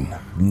fine.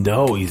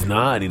 No, he's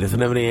not. He doesn't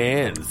have any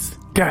hands.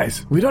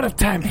 Guys, we don't have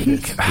time for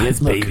this. He has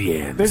baby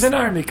hands. There's an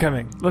army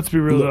coming. Let's be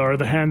real though. Are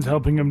the hands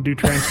helping him do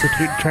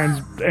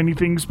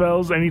anything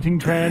spells? Anything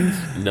trans?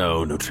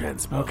 No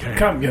trans. Okay.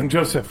 Come, young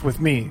Joseph,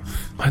 with me.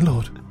 My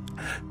lord.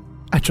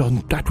 At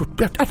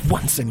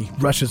once, and he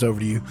rushes over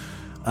to you.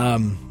 All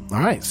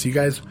right, so you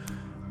guys...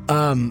 He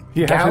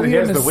has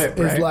Gallium the whip,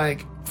 is right?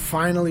 like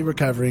finally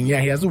recovering. Yeah,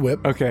 he has a whip.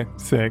 Okay,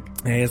 sick.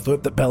 And he has the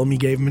whip that Bellamy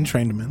gave him and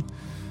trained him in.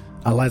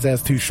 Eliza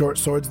has two short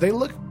swords. They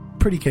look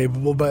pretty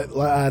capable, but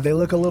they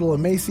look a little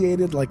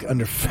emaciated, like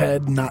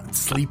underfed, not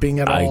sleeping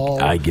at all.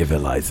 I give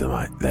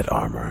Eliza that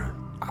armor.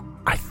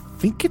 I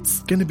think it's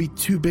going to be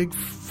too big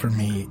for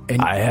me.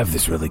 And I have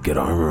this really good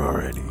armor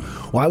already.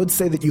 well, I would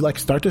say that you like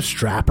start to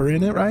strap her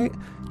in it, right?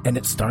 And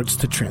it starts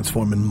to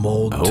transform and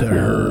mold to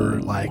her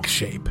like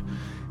shape.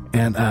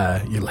 And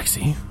you're like,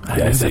 see, I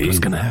knew that was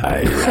going to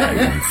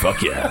happen.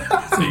 Fuck yeah.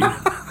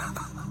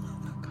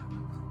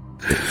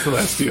 See?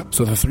 Celestial.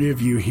 So the three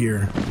of you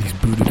hear these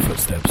booted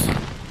footsteps,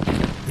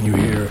 and you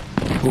hear,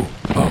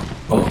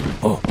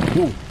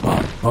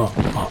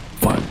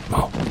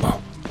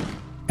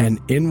 and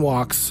in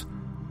walks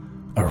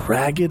a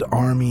ragged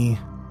army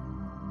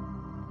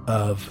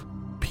of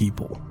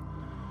people,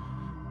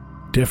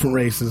 different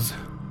races.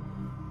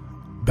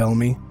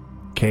 Bellamy,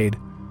 Cade,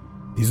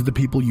 these are the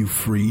people you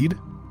freed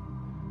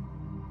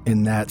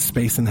in that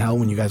space in hell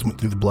when you guys went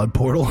through the blood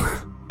portal,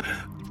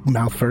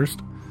 mouth first.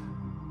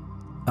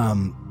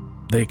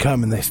 They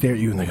come and they stare at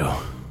you and they go,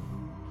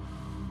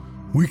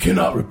 "We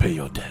cannot repay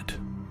your debt.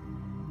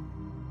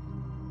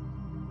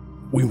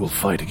 We will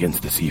fight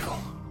against this evil.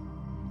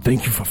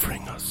 Thank you for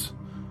freeing us."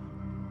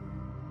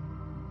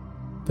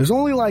 There's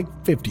only like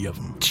 50 of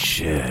them.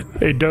 shit.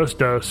 Hey, Dos.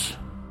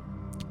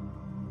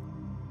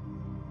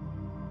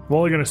 I'm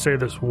only going to say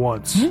this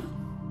once.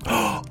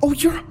 Oh,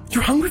 you're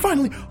hungry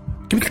finally.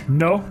 Give me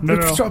No.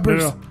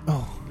 strawberries. No.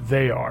 Oh,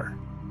 They are.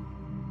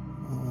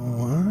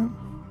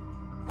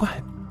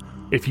 what?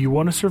 If you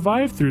want to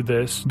survive through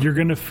this, you're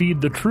going to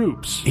feed the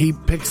troops. He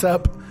picks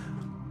up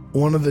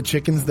one of the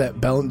chickens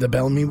that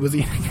Bellamy was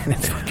eating, and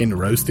it's fucking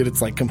roasted.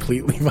 It's like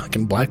completely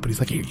fucking black. But he's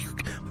like, "Here,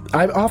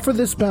 I offer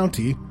this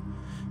bounty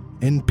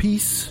in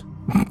peace."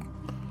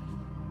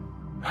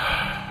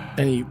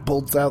 And he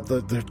pulls out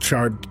the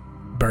charred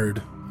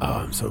bird. Oh,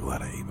 I'm so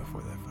glad I ate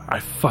before that fire. I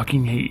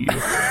fucking hate you.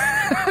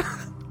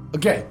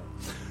 Okay,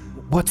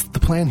 what's the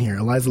plan here?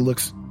 Eliza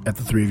looks at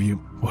the three of you.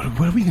 What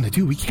are we gonna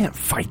do? We can't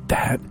fight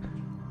that.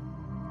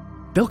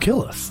 They'll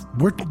kill us.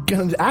 We're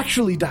gonna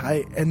actually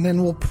die, and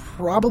then we'll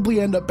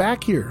probably end up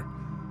back here.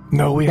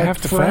 No, we Like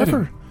have to fight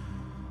forever. him.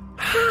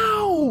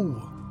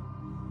 How?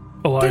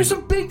 Elijah, There's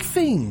a big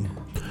thing.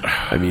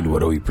 I mean,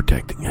 what are we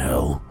protecting?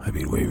 Hell. I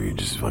mean, wait, we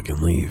just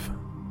fucking leave.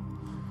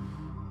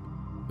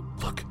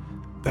 Look,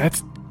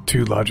 That's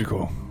too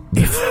logical.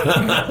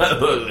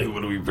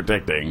 What are we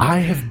protecting? I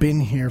have been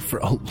here for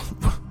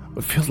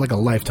what feels like a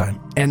lifetime,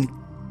 and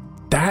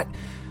that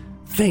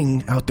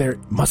thing out there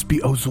must be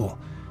Ozul.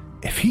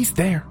 If he's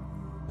there,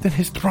 then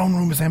his throne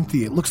room is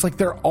empty. It looks like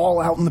they're all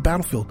out in the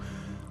battlefield.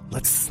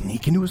 Let's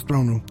sneak into his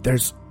throne room.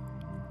 There's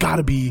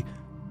gotta be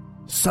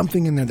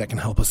something in there that can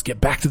help us get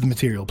back to the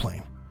material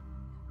plane.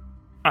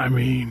 I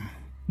mean,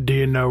 do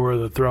you know where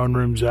the throne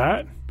room's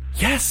at?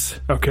 Yes!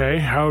 Okay,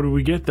 how do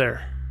we get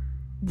there?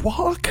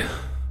 Walk?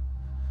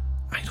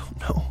 I don't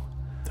know.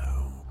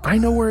 I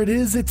know where it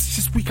is. It's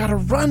just we gotta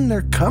run.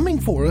 They're coming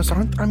for us,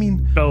 aren't I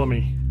mean...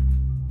 Bellamy,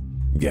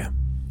 Yeah.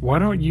 why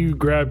don't you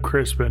grab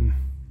Crispin,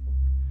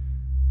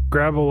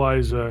 grab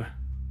Eliza,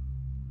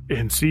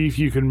 and see if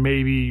you can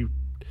maybe,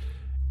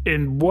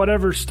 in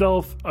whatever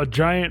stealth a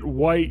giant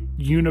white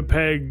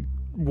unipeg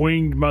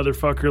winged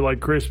motherfucker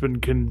like Crispin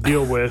can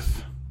deal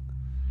with,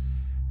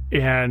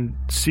 and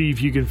see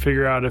if you can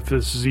figure out if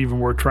this is even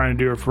worth trying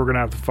to do or if we're going to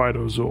have to fight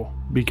Ozul.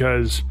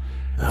 Because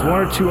it's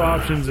one or two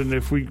options, and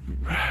if we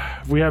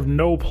have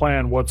no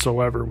plan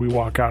whatsoever, we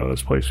walk out of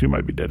this place, we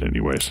might be dead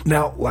anyways.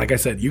 Now, like I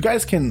said, you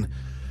guys can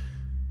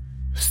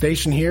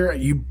station here.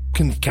 You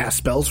can cast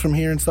spells from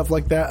here and stuff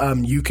like that.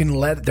 You can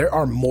there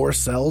are more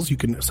cells. You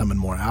can summon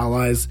more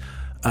allies.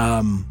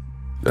 I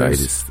was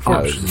just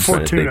trying to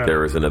Fortuna. think there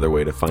was another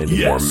way to find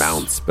Yes. more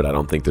mounts, but I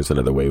don't think there's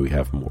another way we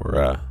have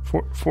more.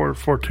 For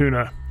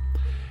Fortuna,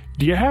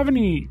 do you have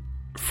any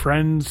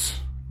friends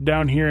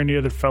down here, any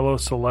other fellow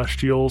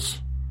Celestials?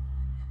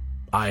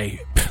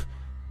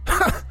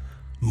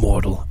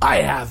 Mortal, I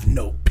have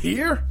no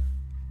peer.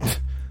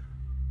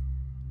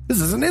 This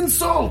is an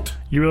insult.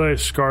 You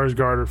realize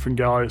Skarsgård or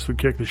Fingalius would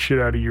kick the shit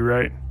out of you,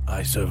 right?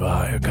 I serve a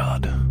higher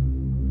god.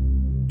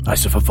 I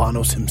serve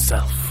Vanos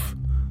himself.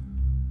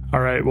 All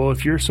right, well,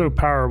 if you're so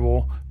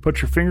powerful,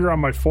 put your finger on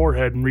my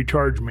forehead and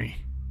recharge me.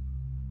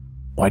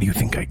 Why do you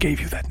think I gave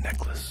you that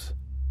necklace?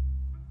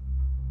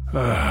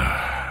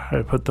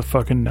 I put the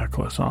fucking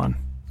necklace on.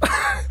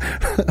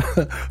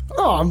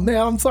 Oh man,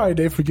 I'm sorry,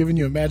 Dave, for giving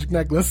you a magic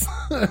necklace.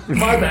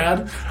 My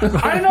bad.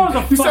 I know it's a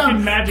You fucking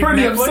sound magic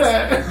pretty necklace.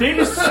 upset. They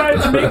just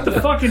decided to make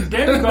the fucking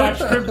demigod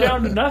strip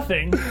down to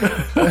nothing. These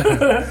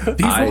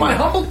were my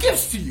humble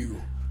gifts to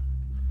you.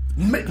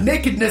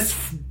 Nakedness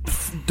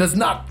does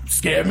not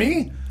scare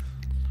me.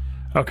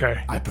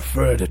 Okay. I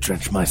prefer to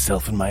trench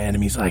myself in my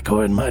enemy's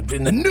ichor in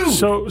the nude.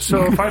 So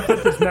if I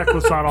put this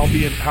necklace on, I'll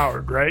be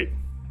empowered, right?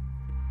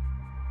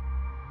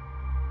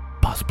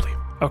 Possibly.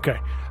 Okay.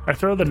 I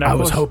throw the necklace. I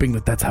was hoping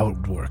that's how it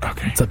would work.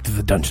 Okay. It's up to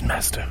the dungeon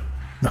master.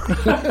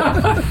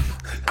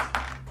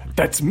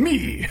 That's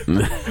me.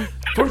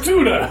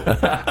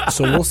 Fortuna.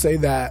 So we'll say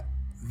that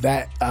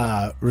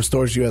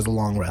restores you as a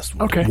long rest.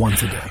 Okay.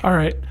 Once a day. All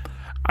right.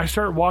 I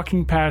start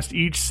walking past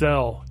each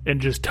cell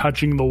and just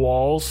touching the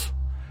walls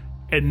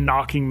and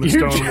knocking the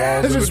stone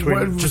walls in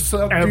between just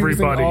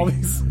everybody.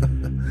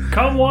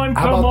 Come one,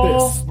 How come about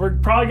all. this? We're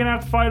probably going to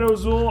have to fight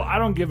Ozul. I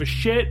don't give a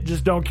shit.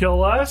 Just don't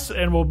kill us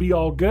and we'll be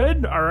all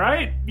good. All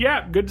right?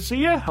 Yeah, good to see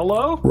you.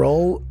 Hello?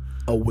 Roll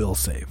a will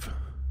save.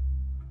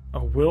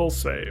 A will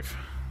save.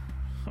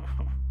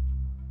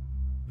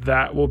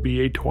 That will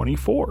be a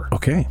 24.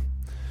 Okay.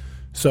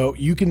 So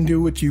you can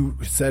do what you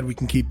said. We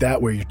can keep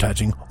that where you're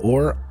touching,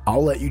 or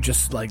I'll let you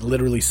just like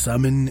literally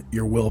summon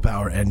your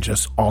willpower and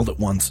just all at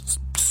once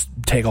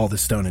take all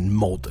this stone and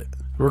mold it.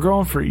 We're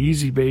going for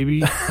easy,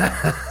 baby.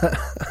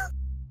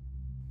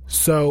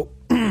 So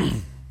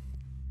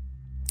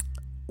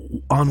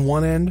on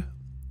one end,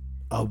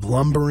 a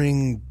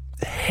lumbering,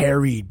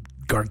 hairy,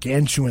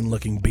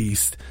 gargantuan-looking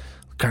beast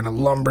kind of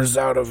lumbers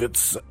out of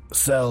its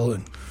cell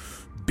and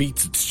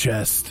beats its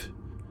chest.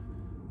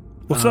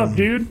 What's up,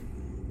 dude?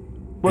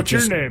 What's It your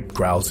just name?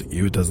 Growls at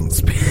you. It doesn't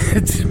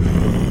spit.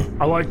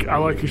 I like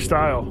your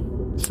style.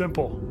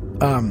 Simple.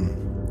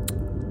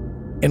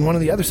 In one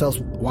of the other cells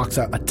walks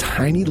out a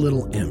tiny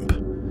little imp,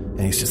 and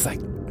he's just like,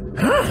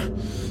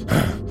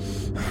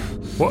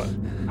 What?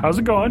 How's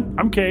it going?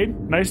 I'm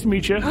Cade. Nice to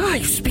meet you. Ah,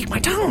 you speak my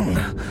tongue.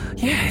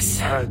 Yes.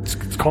 It's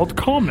called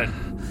Common.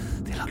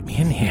 They locked me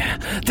in here.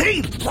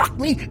 They locked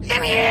me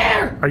in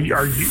here! Are you...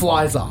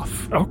 Flies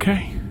off.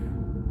 Okay.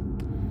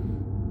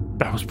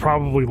 That was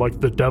probably like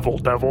the devil.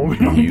 We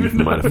don't You even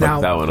know. might have Now-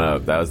 fucked that one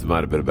up. That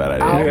might have been a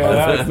bad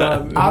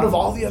idea. Out of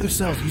all the other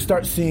cells, you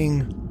start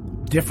seeing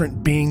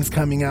different beings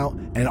coming out,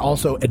 and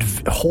also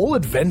whole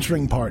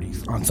adventuring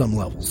parties on some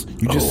levels.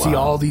 You just see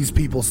all these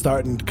people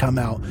starting to come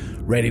out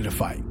ready to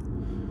fight.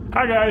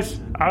 Hi, guys.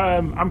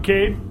 I'm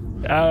Cade.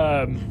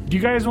 Do you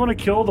guys want to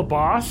kill the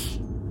boss?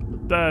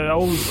 The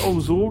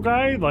Ozul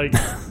guy? Like,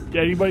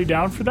 anybody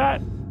down for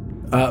that?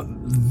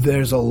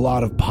 There's a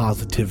lot of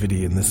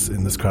positivity in this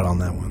crowd on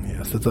that one.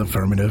 Yes, it's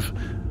affirmative.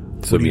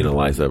 So me and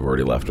Eliza have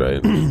already left, right?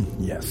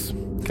 Yes.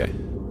 Okay.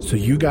 So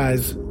you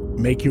guys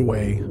make your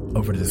way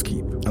over to this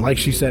keep, and like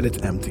she said, it's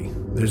empty.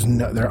 There's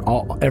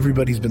no.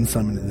 Everybody's been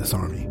summoned in this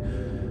army,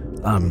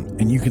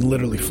 and you can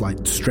literally fly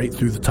straight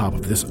through the top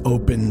of this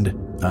opened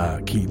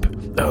keep.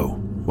 Oh,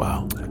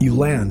 wow. You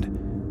land,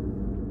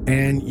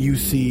 and you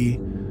see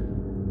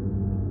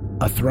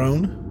a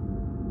throne,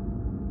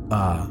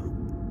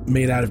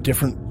 made out of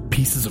different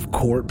pieces of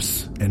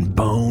corpse and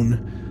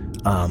bone.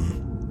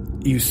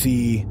 You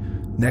see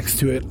next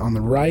to it on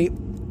the right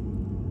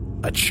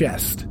a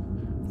chest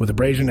with a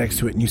brazier next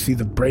to it, and you see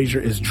the brazier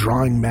is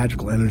drawing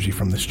magical energy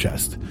from this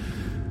chest.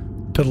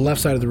 To the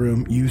left side of the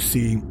room, you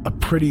see a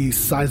pretty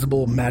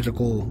sizable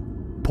magical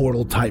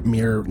portal type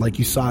mirror like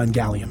you saw in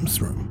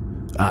Gallium's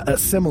room.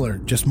 Similar,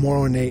 just more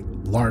ornate,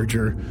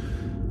 larger,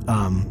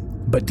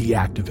 but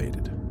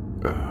deactivated.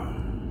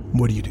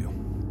 What do you do?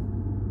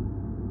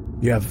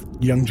 You have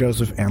young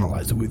Joseph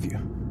analyze it with you.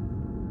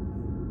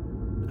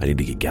 I need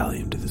to get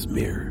Gallium to this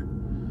mirror.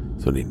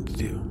 That's what I need to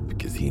do,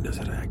 because he knows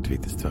how to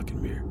activate this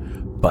fucking mirror.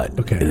 But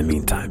Okay. in the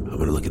meantime, I'm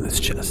going to look in this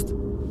chest.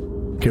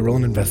 Okay, roll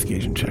an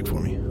investigation check for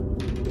me.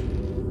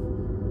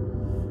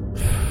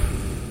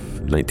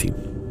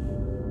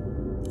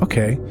 19.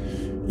 Okay.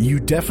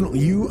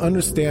 You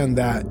understand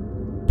that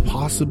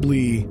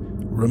possibly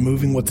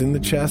removing what's in the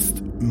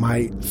chest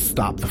might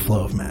stop the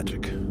flow of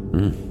magic.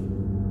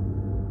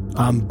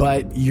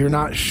 But you're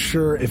not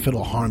sure if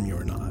it'll harm you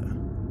or not.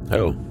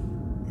 Oh,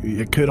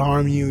 It could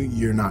harm you,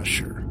 you're not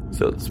sure.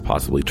 so it's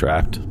possibly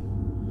trapped.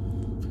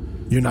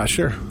 You're not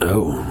sure.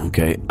 Oh,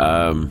 okay.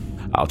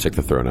 I'll check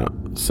the throne out.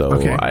 So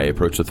Okay. I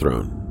approach the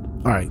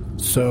throne. All right.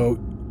 So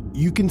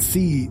you can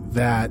see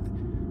that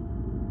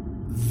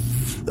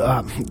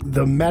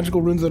the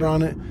magical runes that are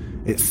on it,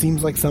 it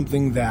seems like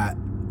something that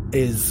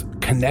is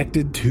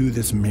connected to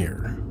this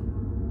mirror.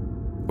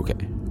 Okay.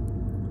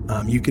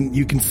 You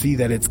can see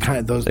that it's kind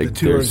of those the Like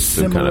two are there's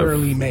some kind of-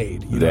 similarly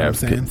made. You know They what I'm have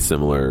saying?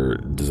 similar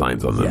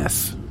designs on them.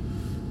 Yes.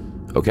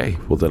 Okay.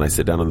 Well, then I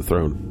sit down on the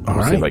throne. All I'll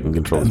right. see if I can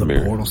control and this the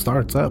mirror. portal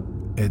starts up,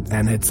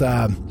 and it's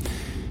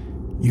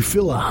you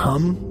feel a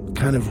hum,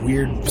 kind of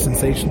weird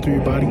sensation through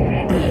your body,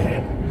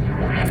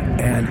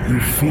 and you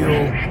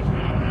feel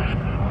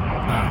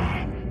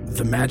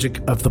the magic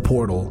of the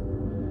portal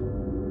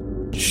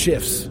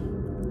shifts,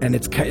 and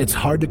it's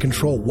hard to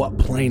control what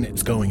plane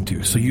it's going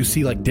to. So you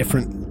see like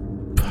different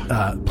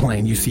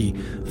plane. You see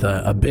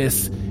the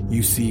abyss.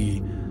 You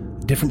see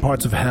different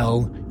parts of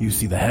hell. You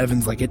see the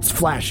heavens. Like it's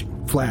flashing.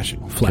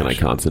 Can I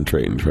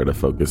concentrate and try to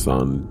focus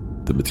on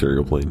the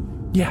material plane?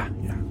 Yeah.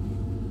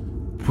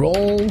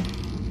 Roll,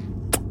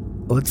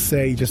 let's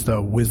say, just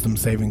a wisdom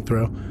saving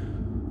throw.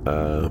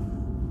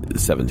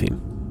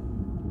 17.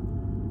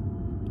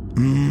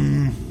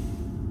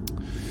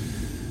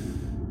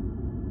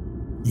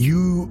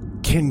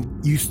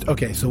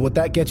 Okay, so what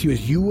that gets you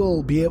is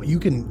you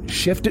can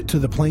shift it to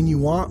the plane you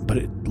want, but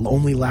it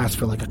only lasts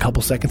for like a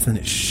couple seconds, and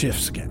it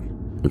shifts again.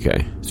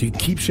 Okay. So you can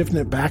keep shifting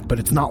it back, but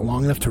it's not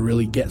long enough to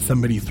really get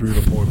somebody through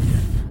the portal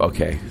yet.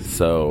 Okay.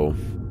 So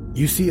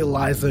You see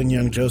Eliza and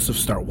young Joseph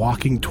start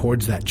walking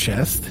towards that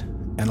chest,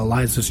 and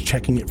Eliza's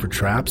checking it for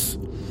traps.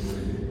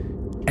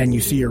 And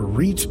you see her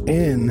reach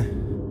in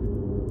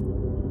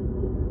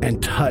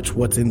and touch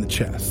what's in the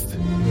chest.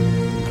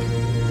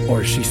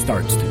 Or she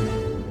starts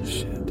to.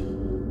 shit.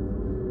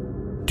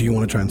 Do you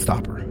want to try and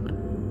stop her?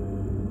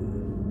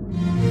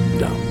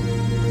 No.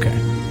 Okay.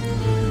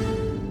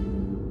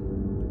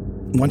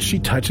 Once she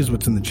touches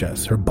what's in the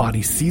chest, her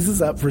body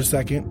seizes up for a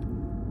second,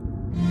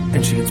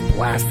 and she gets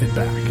blasted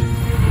back.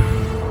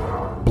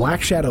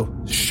 Black Shadow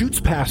shoots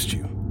past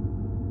you,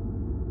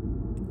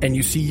 and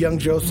you see young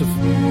Joseph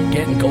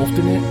get engulfed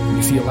in it.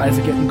 You see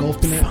Eliza get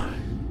engulfed in it.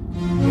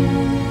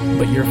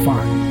 But you're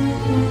fine.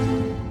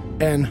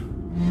 And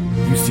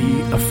you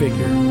see a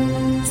figure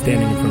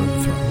standing in front of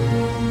the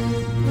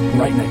throne,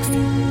 right next to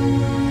you.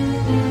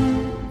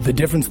 The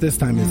difference this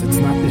time is it's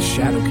not this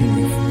Shadow King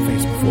you've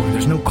faced before.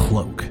 There's no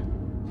cloak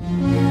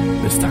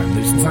this time.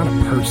 It's not a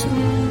person.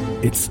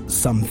 It's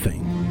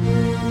something.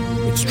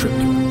 It's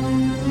Triptor.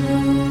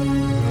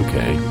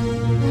 Okay.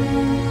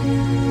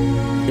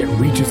 It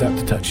reaches out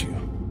to touch you.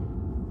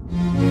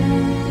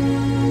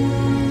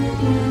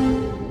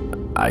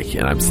 I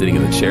can't. I'm sitting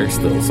in the chair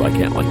still, so I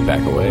can't like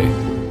back away.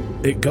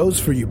 It goes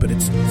for you, but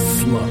it's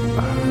slow.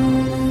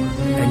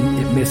 And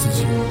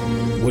misses you.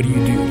 What do?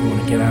 You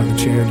want to get out of the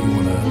chair? Do you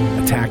want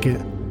to attack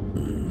it?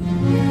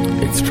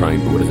 It's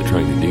trying. What is it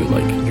trying to do?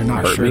 Like, You're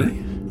not hurt sure. me?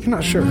 You're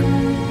not sure. I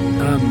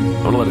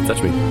want to let it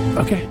touch me.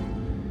 Okay.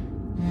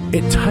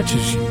 It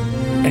touches you,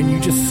 and you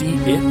just see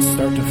it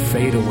start to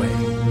fade away.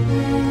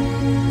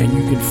 And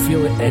you can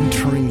feel it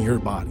entering your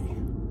body.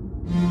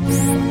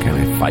 Can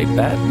I fight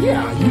that?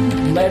 Yeah, you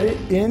let it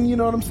in, you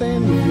know what I'm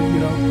saying? You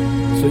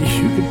know, so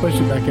you can push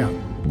it back out.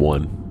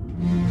 1.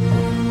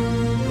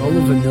 Roll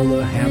a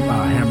vanilla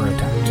hammer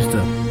attack, just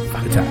a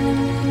attack.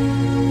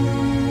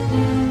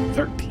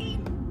 13.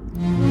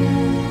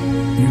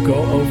 You go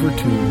over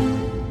to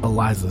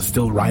Eliza,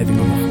 still writhing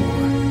on the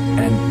floor,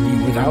 and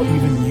you, without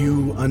even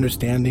you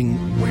understanding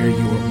where you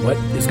are, what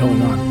is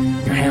going on,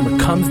 your hammer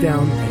comes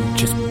down and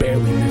just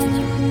barely misses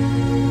her.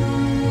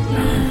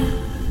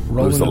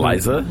 Who's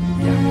Eliza?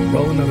 Yeah,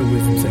 roll another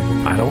wisdom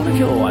saving. I don't want to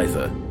kill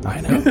Eliza. I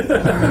know.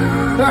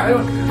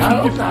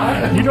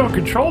 You don't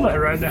control that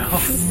right now.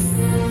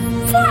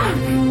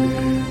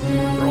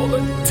 Roll a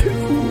 2.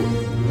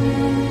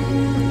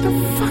 What the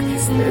fuck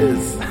is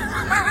this?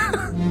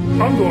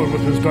 I'm going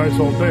with this dice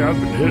all day. I've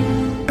been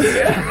hitting.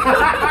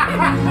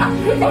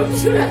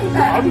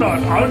 I'm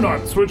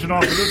not switching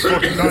off of this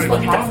fucking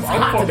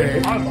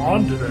dice. I'm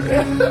on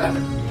today.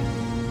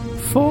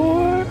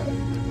 4.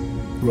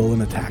 Roll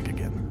an attack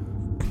again.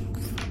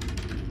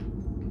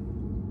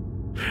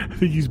 I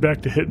think he's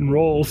back to hitting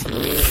rolls.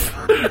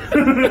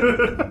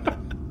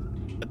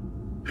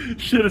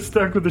 Should have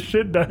stuck with the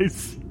shit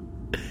dice.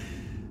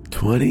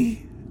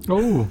 20.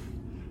 Oh.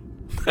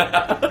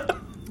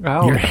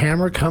 Ow. Your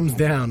hammer comes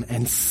down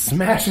and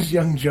smashes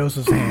young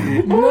Joseph's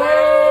hand. No!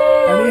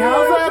 And he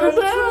howls out his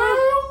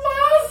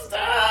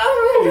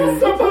Master! You're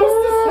supposed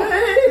to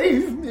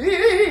save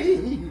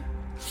me!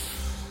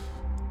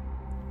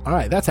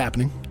 Alright, that's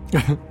happening.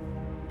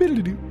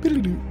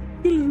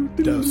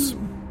 Dose.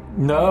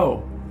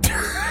 No.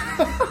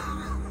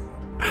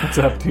 What's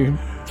up, dude?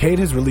 Cade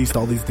has released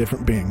all these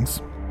different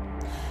beings.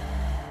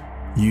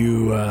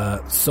 You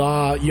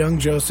saw young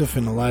Joseph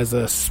and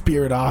Eliza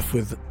spirit off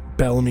with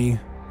Bellamy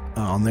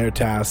on their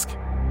task.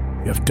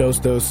 You have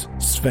Dostos,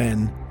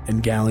 Sven,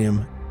 and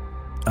Gallium.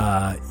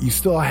 You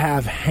still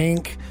have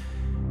Hank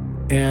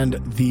and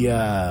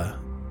the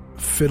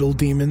Fiddle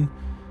Demon.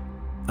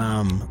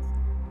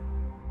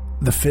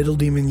 The Fiddle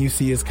Demon you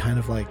see is kind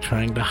of like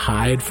trying to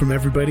hide from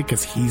everybody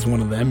because he's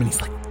one of them, and he's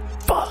like,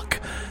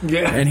 fuck.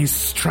 Yeah. And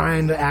he's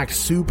trying to act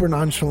super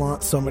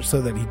nonchalant, so much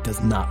so that he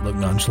does not look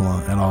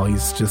nonchalant at all.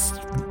 He's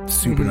just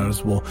super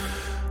noticeable.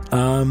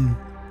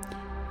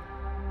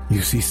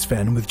 You see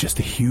Sven with just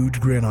a huge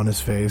grin on his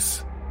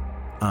face,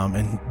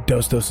 and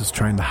Dostos is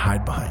trying to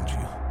hide behind you.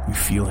 You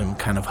feel him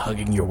kind of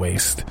hugging your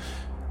waist.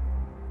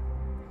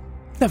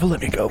 Never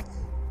let me go.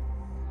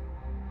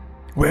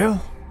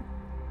 Well,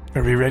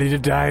 are we ready to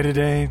die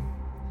today?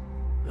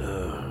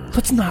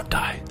 Let's not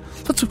die.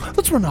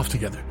 Let's run off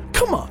together.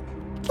 Come on.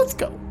 Let's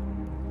go.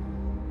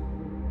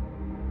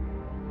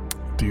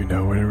 Do you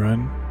know where to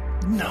run?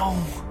 No.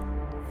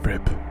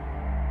 Rip.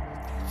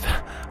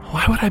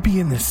 Why would I be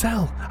in this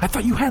cell? I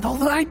thought you had all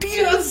the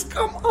ideas.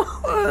 Come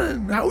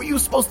on. How are you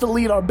supposed to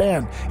lead our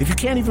band if you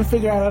can't even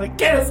figure out how to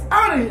get us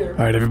out of here?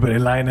 All right, everybody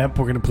line up.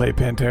 We're going to play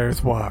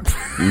Pantera's Walk.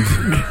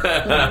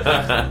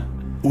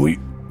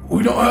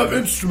 We don't have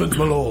instruments,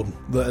 my lord.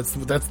 That's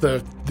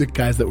the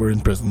guys that were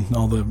in prison.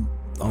 All the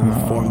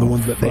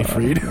ones that they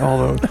freed. All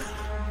those.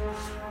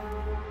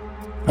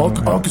 I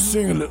can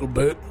sing a little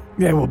bit.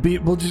 Yeah,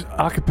 we'll just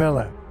a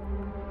cappella.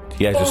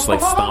 Yeah, just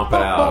like stomp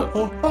it out.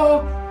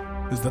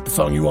 Is that the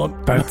song you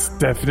want? That's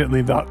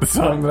definitely not the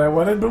song that I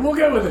wanted, but we'll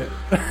go with it.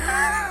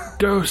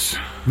 Dose.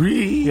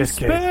 Yes,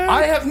 Kate.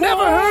 I have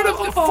never heard of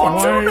the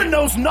Fortuna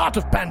knows not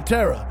of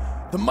Pantera,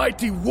 the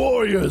mighty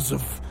warriors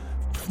of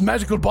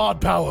magical bard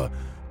power.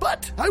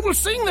 But I will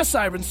sing the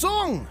siren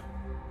song.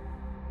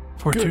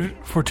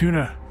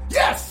 Fortuna.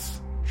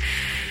 Yes!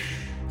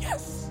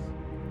 Yes!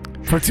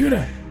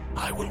 Fortuna.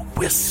 I will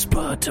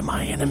whisper to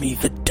my enemy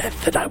the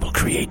death that I will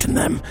create in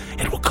them.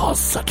 It will cause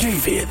such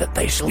fear that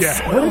they shall Yeah.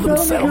 soil What did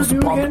themselves Bellamy do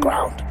upon the again?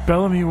 ground.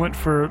 Bellamy went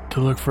to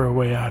look for a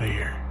way out of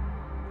here.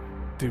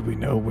 Did we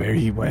know where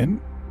he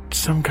went?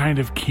 Some kind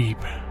of keep.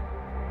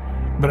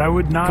 But I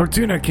would not.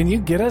 Fortuna, can you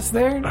get us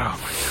there? Oh my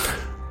god.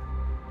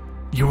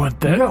 You want You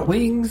that? got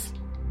wings.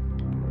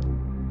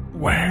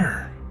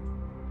 Where?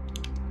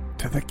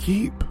 To the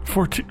keep.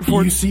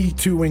 You see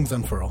two wings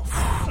unfurl.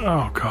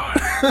 Oh god.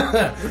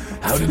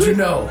 How did you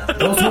know?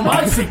 Those were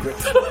my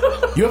secrets.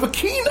 You have a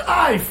keen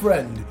eye,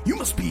 friend. You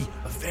must be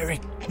a very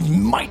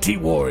mighty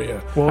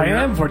warrior. I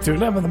am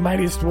Fortuna. I'm the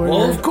mightiest warrior.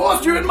 Well, of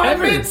course, you're in my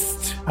Ever.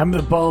 midst. I'm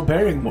the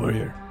ball-bearing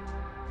warrior.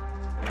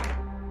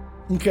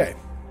 Okay.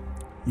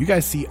 You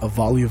guys see a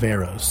volley of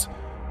arrows.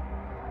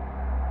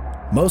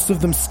 Most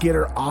of them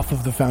skitter off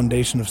of the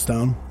foundation of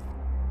stone,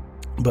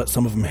 but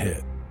some of them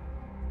hit.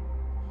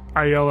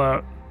 I yell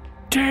out,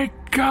 "Take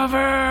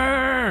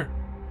cover!"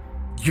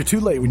 You're too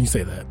late when you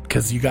say that,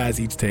 because you guys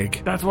each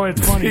take... That's why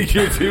it's funny.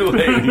 You're too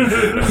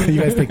late.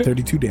 You guys take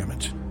 32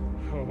 damage.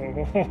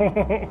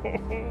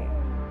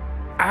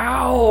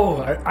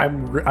 Ow!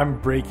 I'm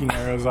breaking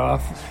arrows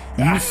off.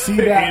 You see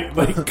that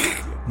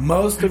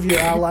most of your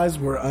allies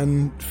were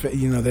they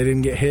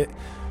didn't get hit.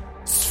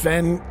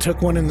 Sven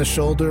took one in the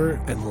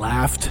shoulder and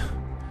laughed.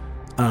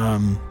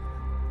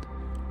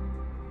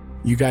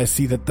 You guys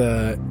see that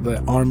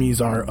the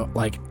armies are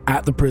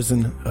at the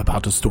prison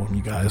about to storm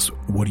you guys.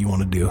 What do you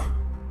want to do?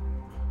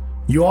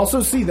 You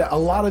also see that a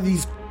lot of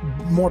these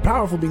more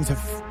powerful beings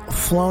have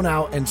flown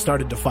out and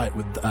started to fight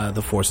with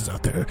the forces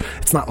out there.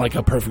 It's not like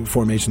a perfect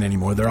formation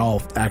anymore. They're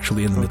all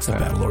actually in the midst of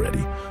battle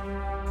already.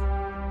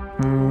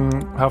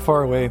 How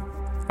far away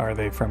are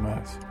they from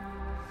us?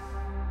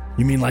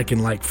 You mean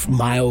in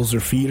miles or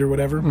feet or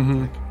whatever?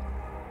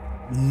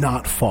 Mm-hmm.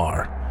 Not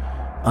far.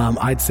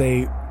 I'd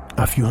say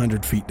a few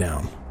hundred feet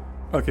down.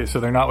 Okay, so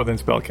they're not within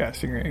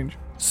spellcasting range.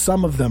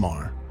 Some of them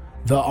are.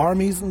 The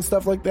armies and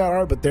stuff like that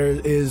are, but there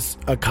is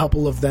a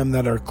couple of them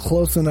that are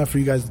close enough for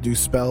you guys to do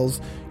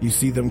spells. You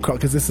see them,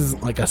 because this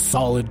isn't like a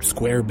solid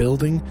square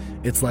building.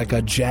 It's like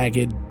a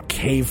jagged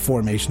cave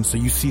formation. So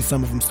you see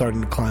some of them starting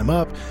to climb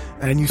up,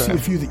 and you see a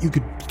few that you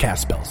could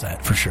cast spells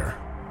at, for sure.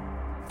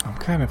 I'm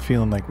kind of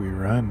feeling like we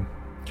run.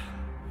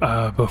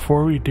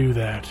 Before we do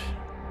that,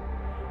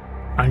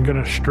 I'm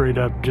going to straight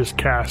up just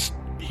cast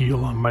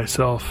heal on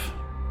myself.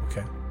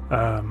 Okay.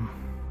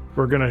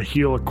 We're going to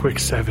heal a quick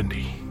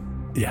 70.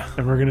 Yeah.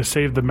 And we're going to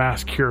save the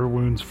mass cure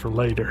wounds for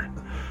later.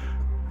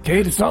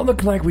 Kate, it's not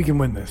looking like we can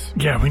win this.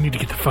 Yeah, we need to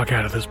get the fuck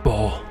out of this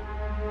bowl.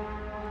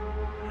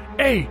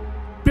 Hey,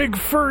 big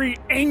furry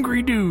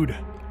angry dude.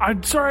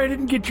 I'm sorry I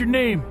didn't get your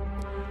name,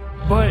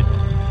 but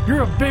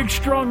you're a big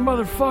strong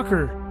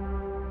motherfucker.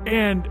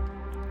 And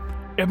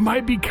it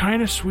might be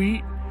kind of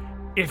sweet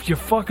if you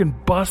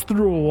fucking bust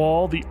through a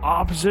wall the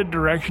opposite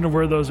direction of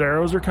where those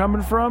arrows are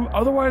coming from.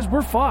 Otherwise,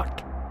 we're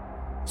fucked.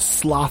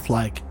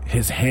 Sloth-like,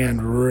 his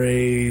hand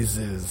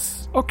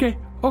raises. Okay.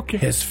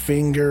 His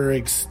finger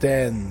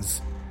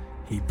extends.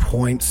 He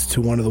points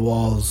to one of the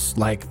walls,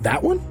 like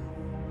that one?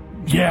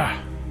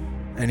 Yeah.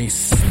 And he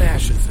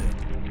smashes it.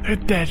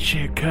 Hit that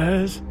shit,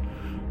 cuz.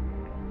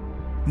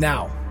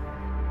 Now,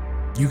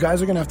 you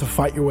guys are going to have to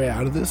fight your way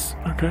out of this.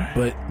 Okay.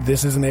 But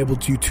this has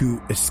enabled you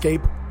to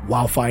escape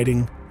while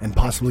fighting and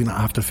possibly not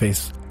have to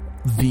face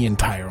the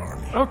entire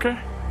army. Okay.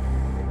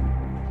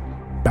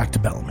 Back to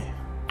Bellamy.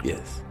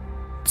 Yes.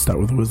 Start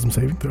with a wisdom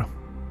saving throw.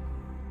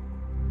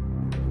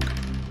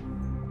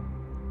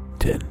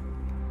 10.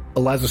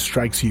 Eliza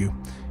strikes you.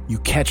 You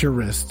catch her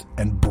wrist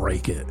and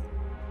break it.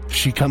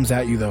 She comes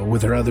at you, though,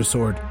 with her other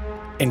sword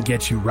and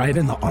gets you right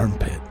in the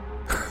armpit.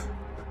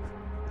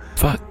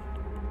 Fuck.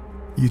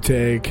 You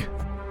take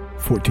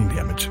 14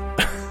 damage.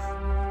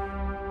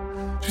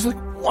 She's like,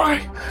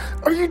 why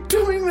are you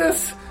doing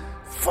this?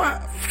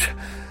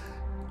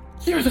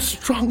 You're the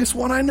strongest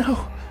one I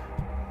know.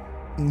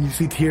 And you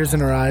see tears in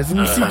her eyes, and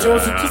you see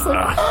Joseph just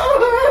like,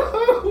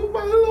 oh,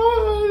 my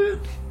Lord.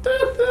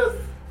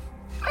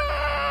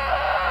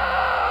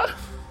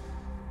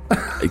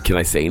 Can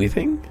I say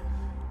anything?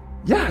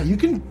 Yeah, you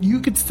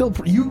could still,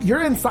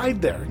 you're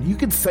inside there. You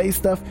could say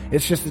stuff.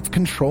 It's just, it's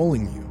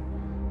controlling you.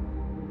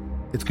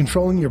 It's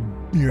controlling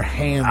your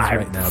hands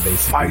right now,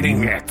 basically.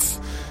 Fighting it.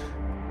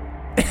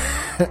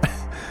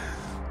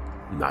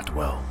 Not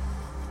well.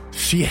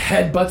 She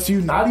headbutts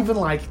you, not even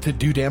to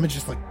do damage,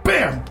 just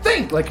bam,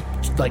 think,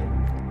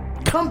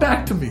 come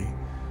back to me.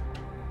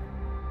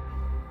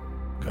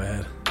 Go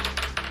ahead.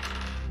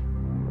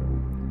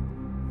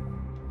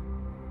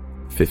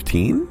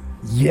 15?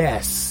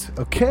 Yes.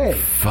 Okay.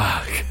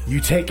 Fuck. You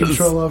take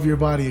control of your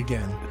body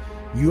again.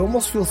 You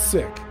almost feel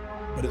sick,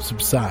 but it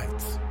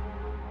subsides.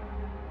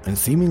 And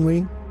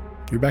seemingly,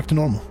 you're back to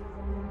normal.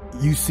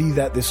 You see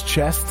that this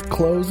chest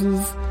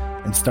closes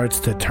and starts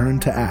to turn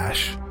to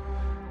ash.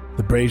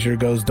 The brazier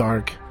goes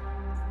dark.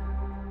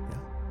 Yeah.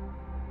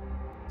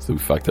 So we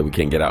fucked up. We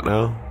can't get out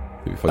now?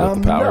 We fucked up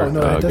the power? No,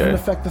 it doesn't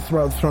affect the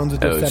throne. The throne's a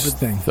separate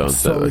thing.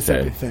 It's totally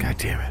separate thing. God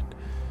damn it.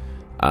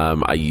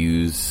 I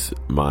use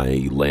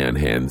my lay on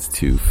hands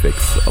to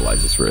fix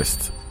Eliza's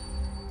wrist.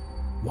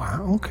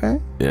 Wow,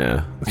 okay.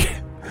 Yeah. Okay.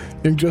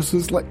 Young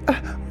Joseph's like,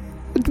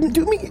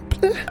 do me.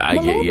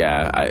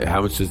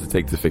 How much does it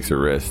take to fix her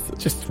wrist?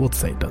 Just, we'll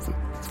say it doesn't.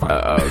 It's fine.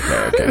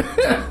 Okay.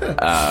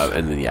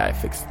 And then, I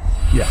fixed.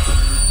 Yeah.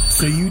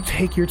 So you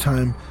take your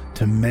time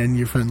to mend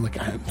your friend.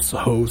 I'm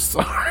so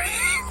sorry.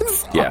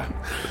 Yeah.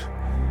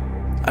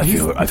 I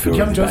feel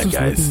Young really Joseph's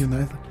bad, guys. looking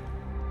in the eyes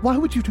why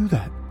would you do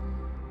that?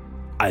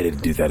 I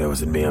didn't do that. It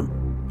wasn't me.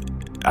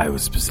 I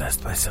was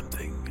possessed by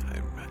something.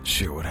 I'm not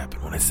sure what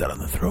happened when I sat on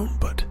the throne,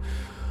 but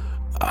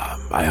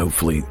I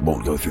hopefully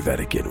won't go through that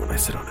again when I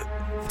sit on it.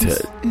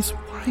 This is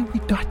why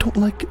I don't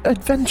like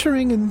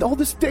adventuring and all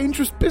this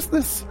dangerous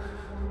business.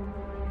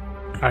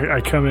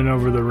 I come in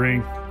over the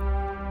ring.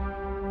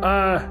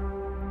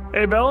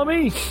 Hey,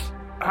 Bellamy,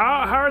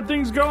 how are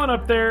things going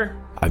up there?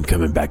 I'm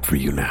coming back for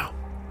you now.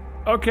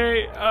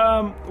 Okay,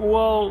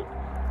 well,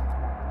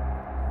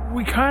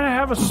 we kind of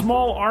have a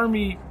small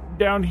army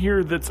down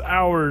here that's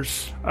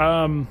ours.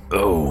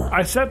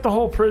 I set the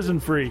whole prison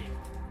free.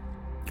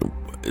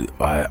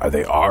 Are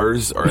they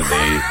ours, or are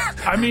they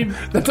I mean,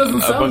 That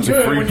doesn't sound bunch of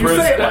good free when you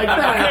say it like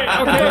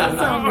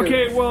that.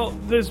 okay, well,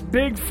 this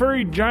big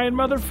furry giant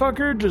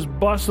motherfucker just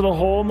busted a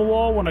hole in the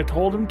wall when I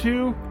told him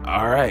to.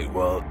 All right,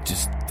 well,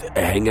 just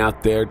hang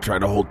out there, try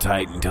to hold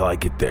tight until I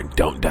get there.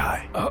 Don't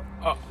die.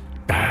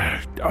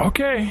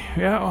 Okay,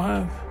 yeah,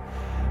 well,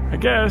 I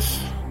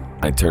guess.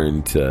 I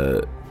turn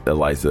to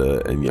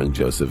Eliza and young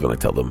Joseph, and I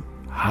tell them,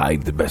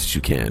 hide the best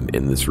you can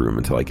in this room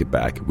until I get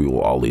back. We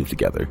will all leave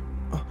together.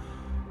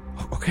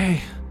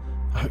 Okay.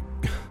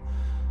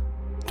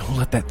 Don't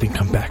let that thing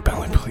come back,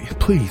 Bellamy,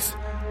 please.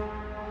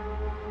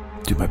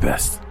 Do my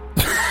best.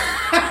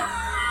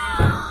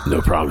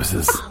 No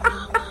promises.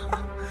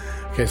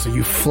 Okay, so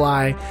you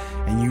fly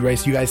and you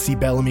race. You guys see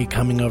Bellamy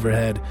coming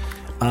overhead.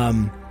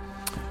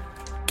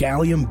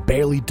 Gallium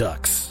barely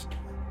ducks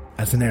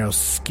as an arrow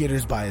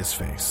skitters by his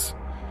face.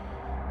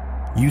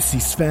 You see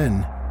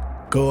Sven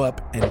go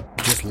up and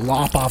just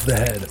lop off the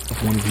head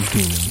of one of these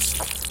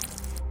demons.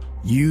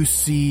 You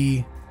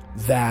see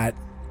that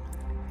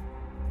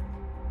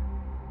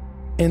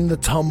in the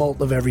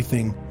tumult of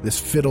everything, this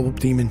fiddle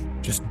demon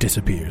just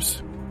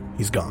disappears.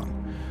 He's gone.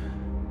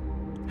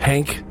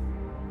 Hank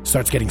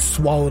starts getting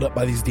swallowed up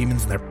by these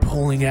demons, and they're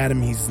pulling at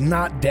him. He's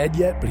not dead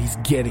yet, but he's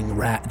getting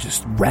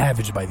just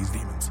ravaged by these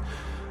demons.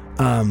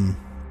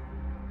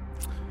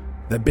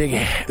 That big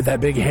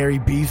hairy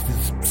beast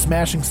is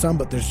smashing some,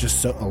 but there's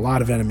just a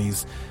lot of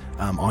enemies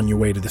on your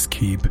way to this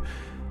keep.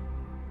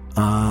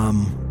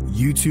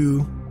 You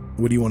two,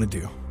 what do you want to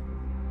do?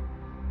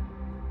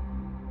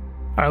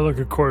 I look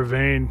at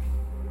Corvain.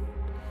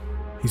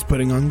 He's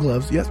putting on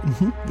gloves. Yes.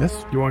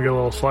 Yes. You want to get a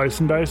little slice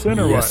and dice in,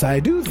 or what? Yes, I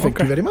do. Thank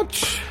Okay. you very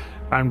much.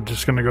 I'm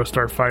just going to go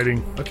start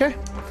fighting. Okay.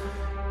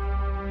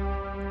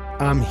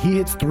 He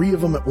hits 3 of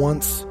them at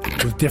once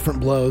with different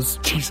blows.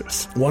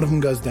 Jesus. One of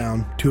them goes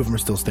down. 2 of them are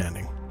still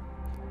standing.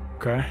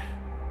 Okay.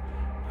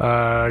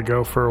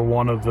 Go for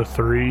one of the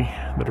 3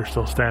 that are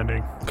still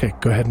standing. Okay,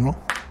 go ahead and roll.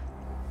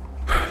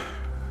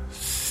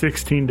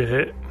 16 to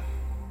hit.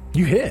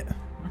 You hit.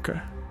 Okay.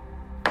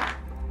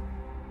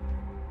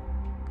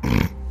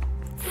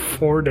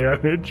 4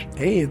 damage.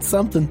 Hey, it's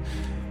something.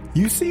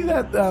 You see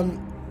that?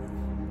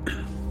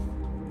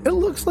 It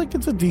looks like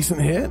it's a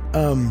decent hit.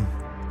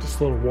 Just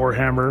a little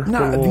warhammer.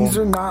 Nah, Little- these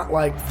are not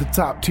like the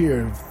top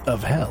tier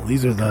of hell.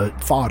 These are the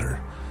fodder.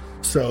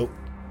 So,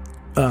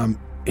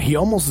 he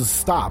almost is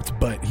stopped,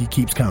 but he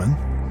keeps coming.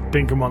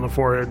 dink him on the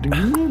forehead.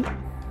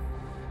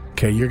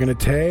 Okay, you're gonna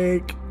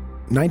take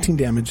 19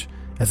 damage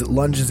as it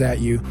lunges at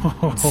you,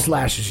 and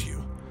slashes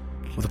you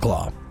with a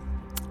claw.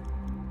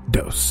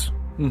 Dos.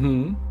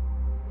 Mm-hmm.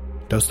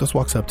 Dos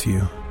walks up to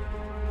you,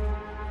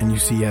 and you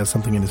see he has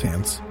something in his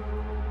hands.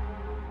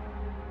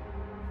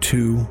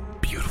 2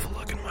 beautiful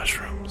looking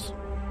mushrooms.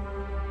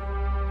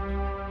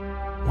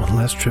 One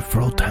last trip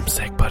for old time's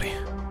sake, buddy.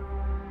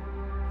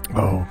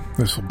 Oh,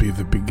 this will be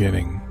the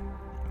beginning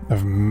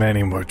of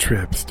many more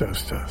trips,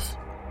 Dos.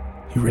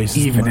 He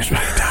raises Even the if mushroom.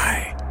 I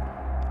die,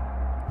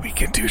 we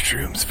can do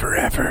shrooms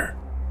forever.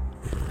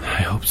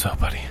 I hope so,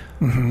 buddy.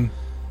 Mm-hmm.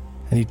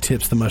 And he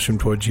tips the mushroom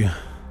towards you.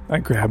 I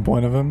grab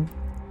one of them,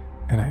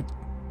 and I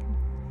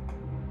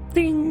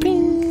ding,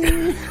 ding.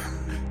 Eat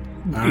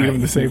them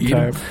at the same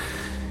time.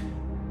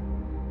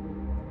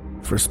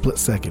 For a split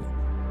second,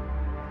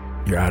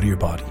 you're out of your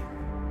body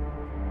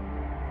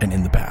and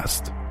in the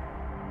past.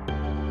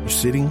 You're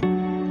sitting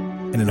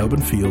in an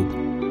open field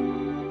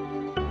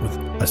with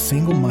a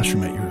single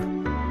mushroom at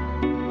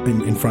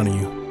in front of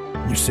you.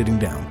 You're sitting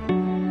down,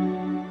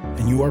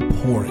 and you are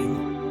pouring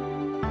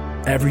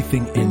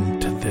everything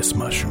into this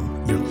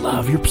mushroom. Your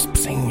love, you're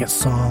singing its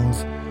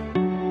songs,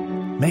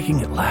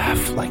 making it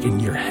laugh, like in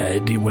your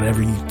head,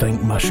 whatever you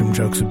think mushroom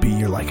jokes would be.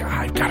 You're like,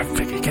 I've got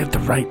to get the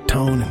right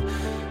tone,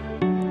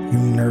 and you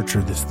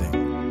nurture this thing,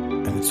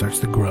 and it starts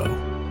to grow,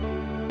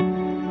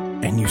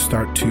 and you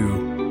start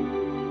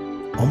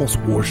to almost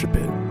worship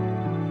it.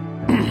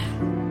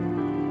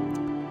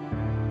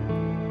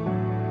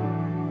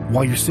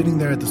 While you're sitting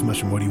there at this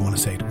mushroom, what do you want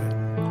to say to it?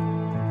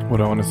 What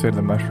do I want to say to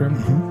the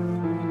mushroom?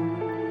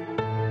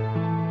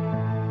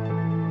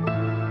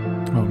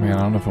 Oh man,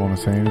 I don't know if I want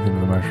to say anything to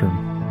the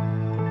mushroom.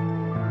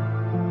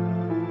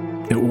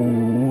 It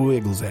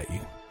wiggles at you.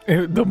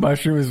 The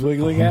mushroom is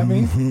wiggling at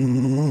me?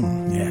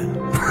 Yeah.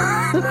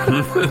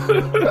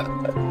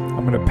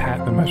 I'm going to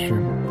pat the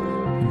mushroom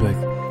and be like,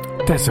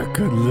 that's a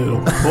good little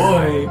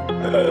boy.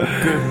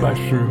 Good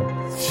mushroom.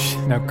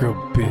 Now grow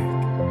big.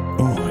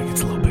 Oh, it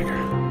gets a little bigger.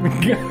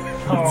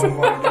 Oh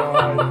my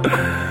god.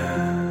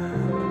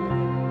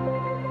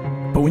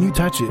 But when you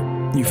touch it,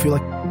 you feel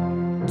like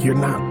you're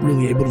not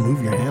really able to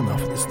move your hand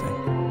off of this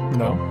thing.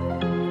 No.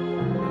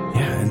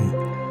 Yeah,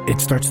 and it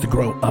starts to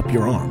grow up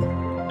your arm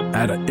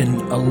at an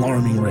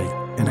alarming rate.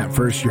 And at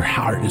first, your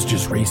heart is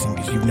just racing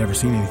because you've never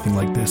seen anything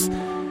like this.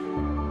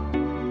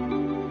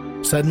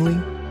 Suddenly,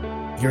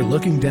 you're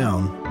looking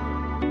down,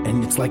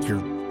 and it's like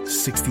you're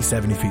 60,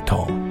 70 feet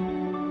tall.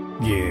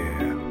 Yeah.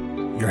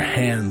 Your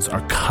hands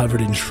are covered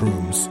in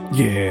shrooms.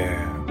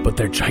 Yeah. but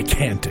they're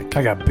gigantic.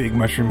 I got big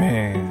mushroom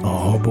hands.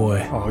 Oh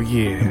boy. Oh,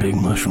 yeah. Big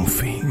mushroom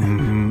feet.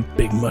 Mm-hmm.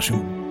 Big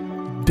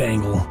mushroom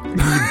dangle.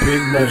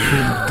 Big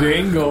mushroom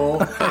dingle.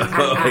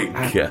 Oh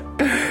my god.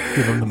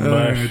 Give him the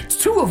mush.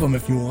 It's 2 of them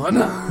if you want.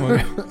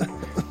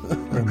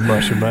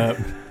 Mush him up.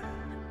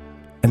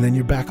 And then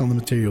you're back on the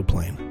material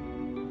plane.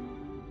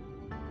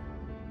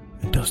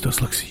 And Dos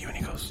looks at you and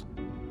he goes,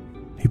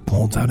 he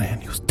holds out a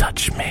hand. He goes,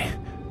 touch me.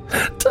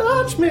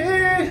 Touch me.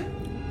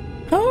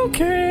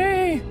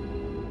 Okay.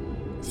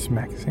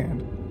 Smack his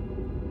hand.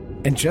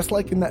 And just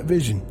like in that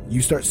vision,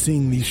 you start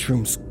seeing these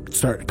shrooms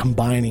start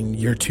combining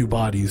your 2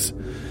 bodies.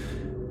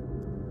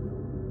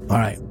 All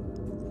right.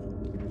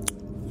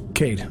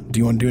 Cade, do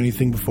you want to do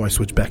anything before I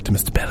switch back to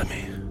Mr.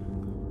 Bellamy?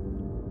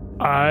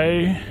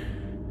 I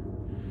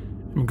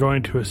am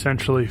going to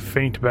essentially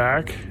faint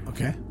back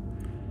Okay.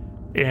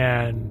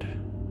 and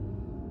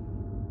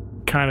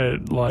kind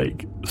of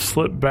like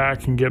slip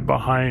back and get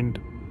behind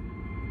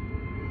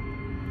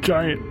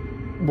giant,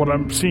 what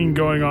I'm seeing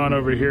going on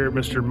over here,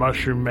 Mr.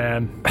 Mushroom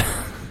Man,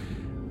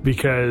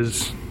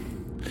 because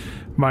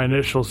my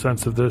initial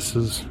sense of this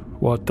is,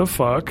 what the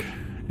fuck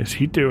is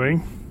he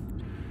doing?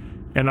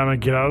 And I'm going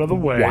to get out of the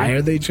way. Why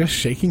are they just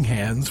shaking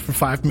hands for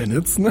 5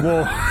 minutes?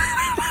 Well,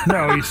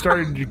 no, he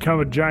started to become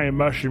a giant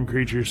mushroom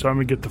creature, so I'm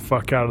going to get the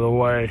fuck out of the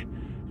way.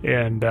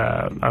 And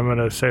I'm going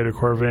to say to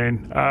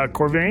Corvain,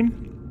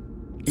 Corvain?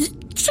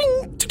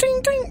 Ching,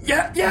 ching, ching.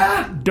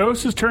 Yeah.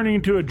 Dos is turning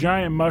into a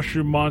giant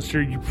mushroom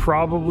monster. You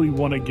probably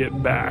want to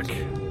get back.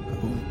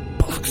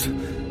 Bollocks.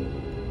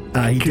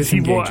 He Because he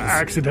will disengages.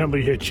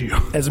 accidentally hit you.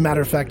 As a matter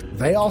of fact,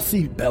 they all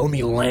see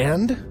Bellamy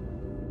land,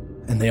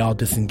 and they all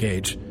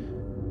disengage.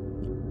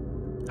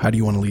 How do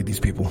you want to lead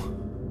these people?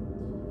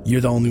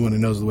 You're the only one who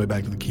knows the way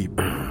back to the keep.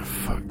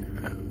 Fuck.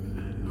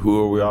 Who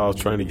are we all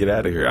trying to get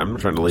out of here? I'm not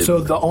trying to leave. So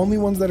the only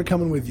ones that are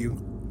coming with you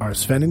are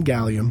Sven and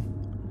Gallium,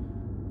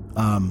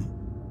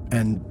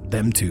 and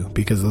them 2,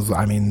 because those,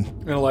 I mean,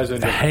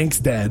 Eliza. Hank's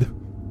dead.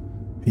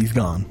 He's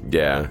gone.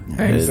 yeah.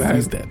 He's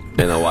And, dead.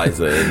 and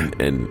Eliza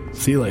and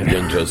See you later.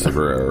 young Joseph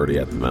are already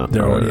at the mountain.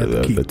 They're already at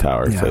the keep. the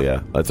tower. Yeah. So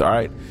yeah, that's all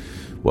right.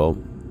 Well,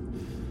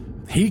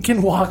 He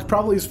can walk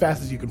probably as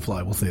fast as you can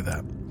fly. We'll say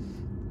that.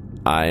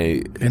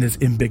 I In his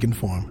embiggened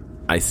form.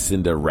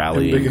 send a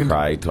rallying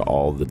cry to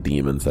all the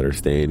demons that are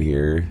staying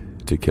here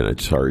to kind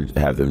of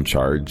have them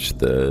charge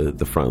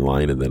the front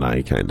line, and then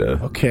I kind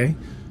of Okay.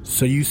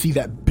 So you see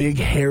that big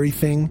hairy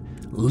thing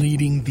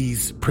leading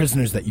these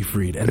prisoners that you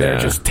freed, and they're Yeah.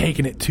 just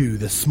taking it to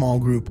this small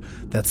group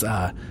that's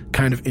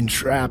kind of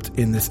entrapped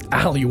in this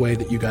alleyway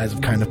that you guys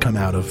have kind of come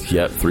out of.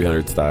 yep,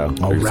 300 style.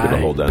 All We're just gonna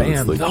right, hold down this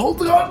bam. league. Hold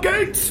the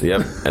gates.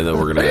 Yep, and then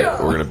we're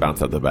gonna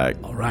bounce out the back.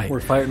 All right. We're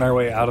fighting our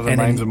way out of the And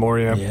mines in- of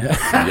Moria. Yeah.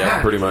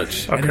 Yeah, pretty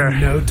much. And Okay.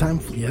 in no time.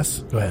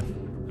 Yes. Go ahead.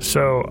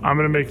 So I'm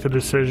going to make the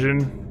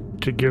decision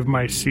to give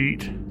my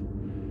seat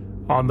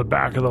on the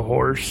back of the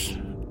horse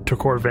to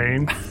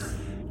Corvain,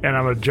 and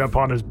I'm going to jump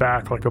on his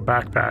back like a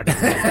backpack,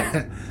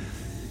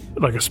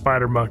 like a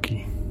spider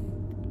monkey.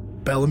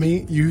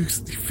 Bellamy, you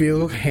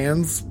feel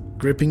hands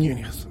gripping you. And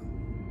he goes,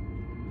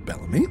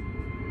 Bellamy?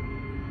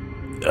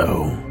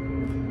 Oh,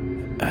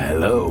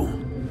 hello.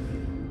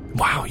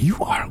 Wow, you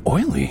are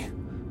oily.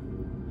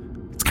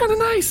 It's kind of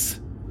nice.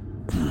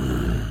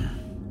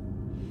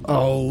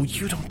 Oh,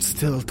 you don't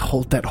still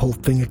hold that whole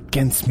thing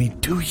against me,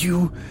 do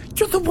you?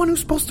 You're the one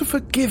who's supposed to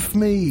forgive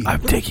me.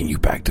 I'm taking you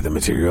back to the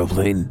material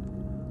plane.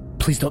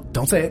 Please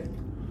don't say it.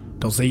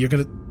 Don't say you're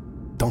gonna.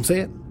 Don't say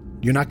it.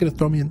 You're not gonna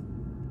throw me in.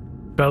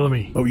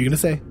 Bellamy, What were you gonna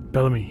say?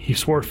 Bellamy, he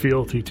swore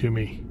fealty to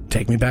me.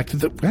 Take me back to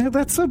the.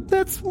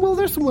 Well,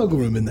 there's some wiggle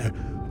room in there.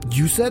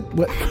 You said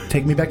what?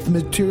 Take me back to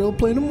the material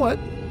plane and what?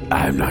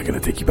 I'm not gonna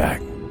take you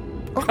back.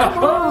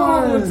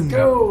 Let's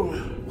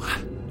go.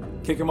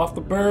 Kick him off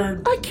the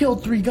bird. I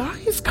killed 3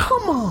 guys.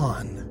 Come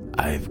on.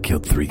 I've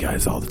killed 3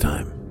 guys all the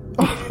time.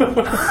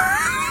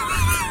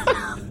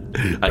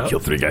 I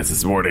killed 3 guys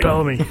this morning.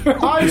 Bellamy,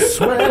 I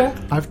swear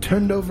I've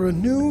turned over a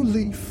new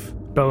leaf.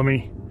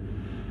 Bellamy,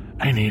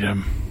 I need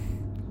him.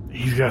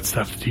 He's got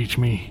stuff to teach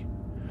me.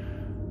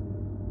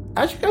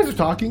 As you guys are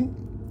talking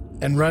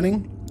and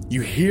running,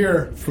 you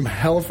hear from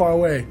hella far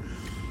away,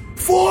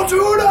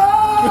 Fortuna!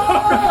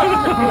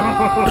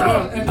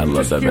 I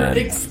love that man.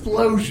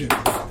 Explosion.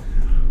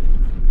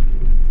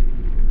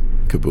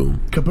 Kaboom.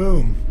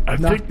 Kaboom. I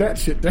Knock think- that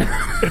shit down.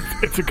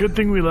 It's a good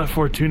thing we left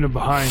Fortuna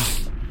behind.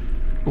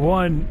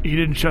 1, he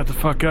didn't shut the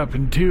fuck up,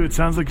 and 2, it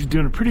sounds like he's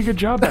doing a pretty good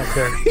job back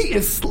there. He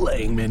is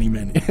slaying many.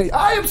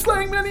 I am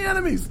slaying many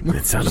enemies.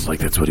 It sounded like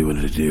that's what he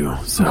wanted to do,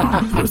 so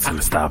what's gonna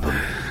stop him?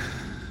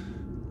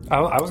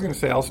 I was going to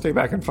say I'll stay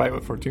back and fight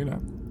with Fortuna.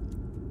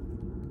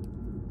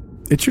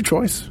 It's your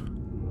choice.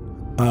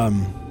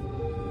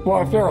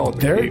 Well, if they're all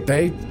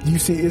You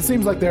see, it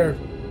seems like they're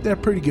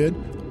pretty good.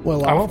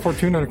 Well, I want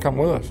Fortuna to come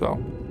with us, though.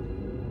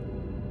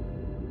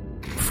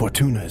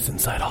 Fortuna is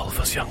inside all of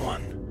us, young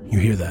one. You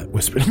hear that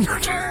whispered in your All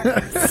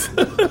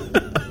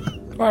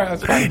right,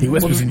 that's fine. He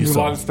whispers in your move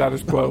soul. on to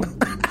status quo.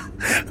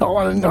 I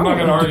want to know. I'm not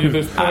going to argue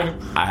this point.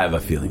 I have a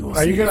feeling we'll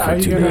Are see you gonna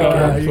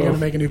Fortuna again.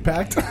 make a new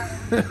pact?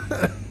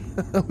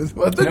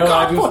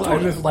 I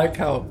just like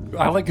how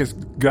I like his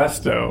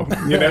gusto.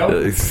 You know, I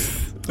like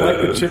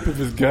the chip of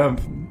his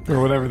gump or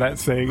whatever that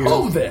saying is.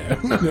 Oh there!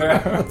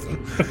 Yeah.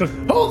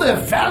 Oh there,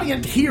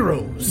 valiant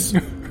heroes!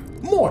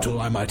 Mortal,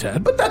 I might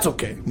add, but that's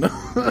okay.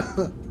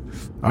 All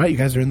right, you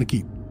guys are in the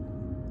keep.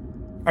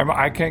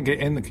 I can't get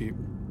in the keep.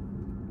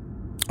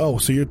 Oh,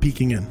 so you're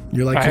peeking in.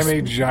 You're like, I'm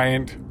a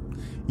giant.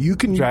 You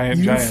can.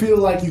 Giant. Feel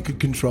like you could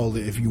control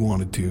it if you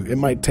wanted to. It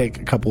might take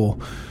a couple.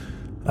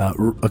 So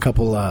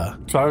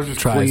I was just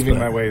tries, cleaving but-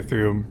 my way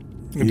through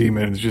the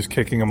demons, just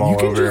kicking them all You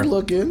can over. just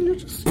look in. You're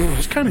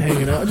just kind of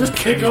hanging out. Just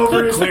kick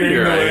over it.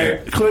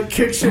 Clearing the way.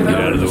 Kick shit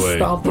out of the way.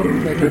 Stomp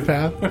them. Make a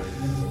path.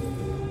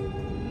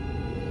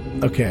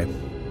 Okay.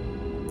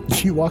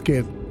 You walk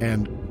in,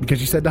 and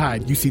because you said to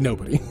hide, you see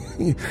nobody.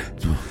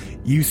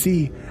 You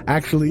see,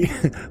 actually,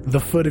 the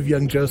foot of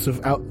young Joseph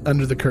out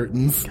under the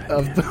curtains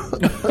of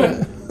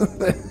the.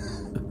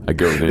 I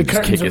go in The and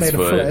just kick curtains are his made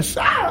of foot. flesh.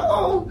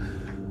 Oh,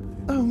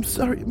 I'm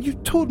sorry. You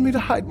told me to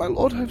hide, my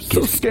lord. I'm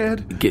so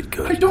scared. Get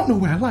good. I don't know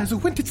where Eliza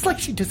went. It's like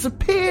she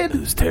disappeared. It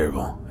was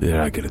terrible. You're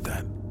not good at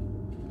that.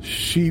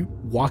 She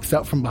walks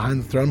out from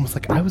behind the throne and was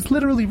like, I was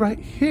literally right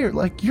here.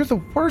 Like, you're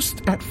the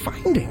worst at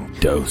finding.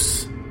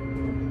 Dose.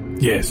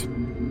 Yes.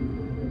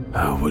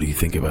 What do you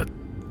think about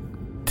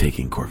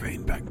taking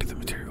Corvain back to the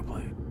material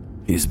plane?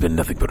 He's been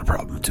nothing but a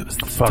problem to us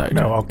this Fuck entire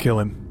no, time. I'll kill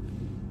him.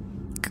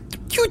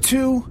 You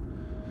two,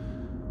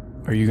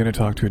 Are you going to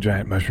talk to a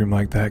giant mushroom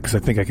like that? Because I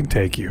think I can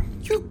take you.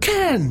 you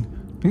can.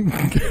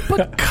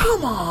 But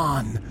come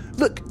on.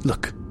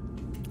 Look.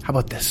 How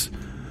about this?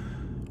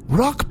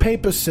 Rock,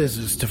 paper,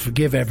 scissors to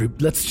forgive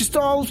Let's just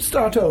all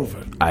start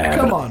over.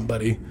 Come on,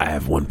 buddy. I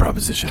have one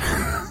proposition.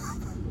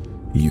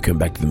 You come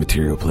back to the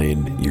material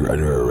plane, you're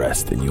under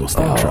arrest, and you will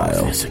stand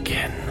trial. This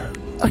again.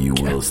 You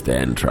will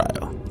stand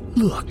trial.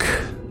 Look.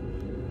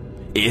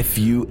 If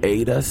you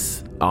aid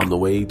us on the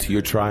way to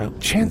your trial,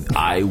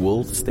 I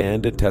will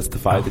stand and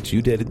testify that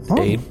you did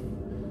aid.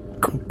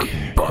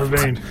 Okay.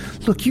 Corvain.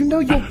 Look, you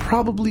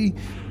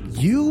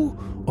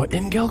or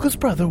Ngelga's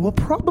brother will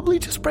probably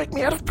just break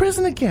me out of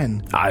prison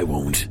again. I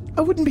won't.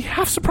 I wouldn't be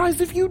half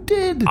surprised if you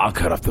did. I'll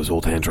cut off those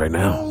old hands right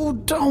now. Oh,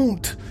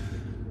 don't.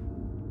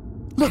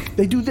 Look,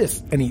 they do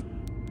this, and he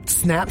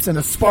snaps, and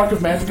a spark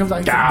of magic comes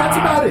out. That's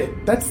about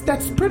it.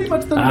 That's pretty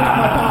much the limit of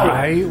my power.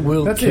 I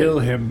will That's kill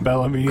it. him,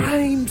 Bellamy.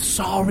 I'm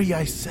sorry,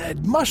 I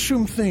said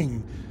mushroom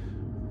thing,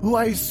 who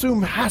I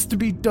assume has to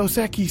be Dos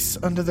Equis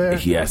under there.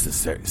 He has to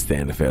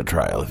stand a fair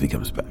trial if he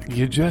comes back.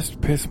 You just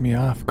pissed me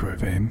off,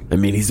 Corvain. I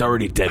mean, he's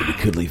already dead. We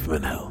could leave him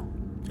in hell.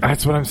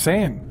 That's what I'm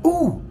saying.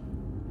 Ooh.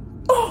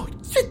 Oh,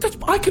 shit,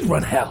 I could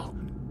run hell.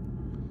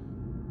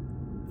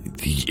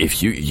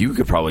 If you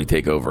could probably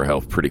take over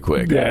hell pretty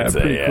quick. Yeah, I'd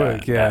say, pretty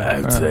quick,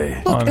 yeah. I'd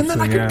say. Look, and then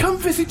I Honestly, could yeah. come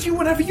visit you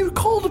whenever you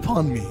called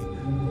upon me.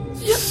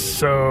 Yes.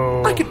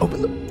 So I can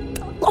open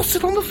the... I'll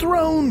sit on the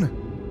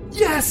throne.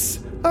 Yes.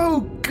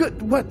 Oh,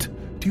 good. What?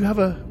 Do you have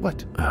a... What?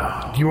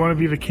 do you want to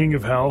be the king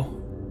of hell?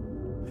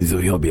 So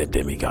he'll be a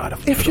demigod.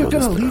 If you're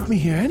going to leave me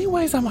here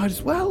anyways, I might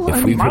as well.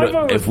 If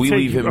we take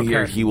leave you- him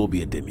here, okay. he will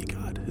be a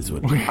demigod. Is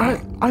what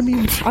I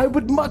mean, I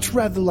would much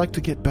rather like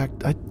to get back...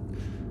 I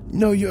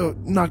know you're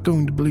not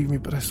going to believe me,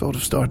 but I sort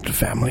of started a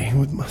family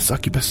with my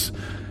succubus.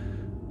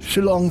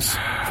 She longs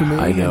for me.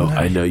 I know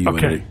and you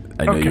Okay.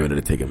 wanted you wanted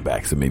to take him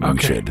back, so maybe we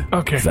Okay. should. Okay.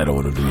 Because I don't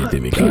want him to be a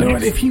demigod. You know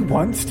what? If he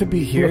wants to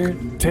be here,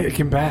 take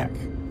him back.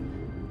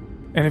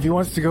 And if he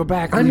wants to go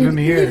back, I leave mean, him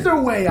here. either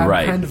way, I'm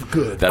Right. kind of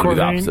good. That would be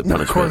the opposite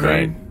punishment,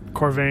 right?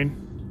 Corvain.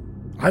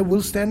 I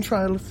will stand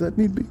trial if that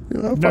need be.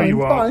 No, Fine, you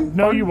won't. fine,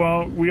 No, fine. you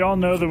won't. We all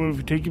know that when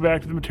we take you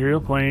back to the material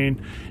plane,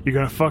 you're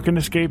gonna fucking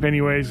escape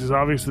anyways. Because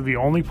obviously, the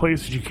only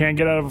place that you can't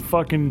get out of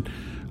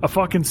a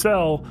fucking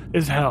cell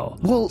is hell.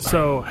 Well-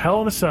 so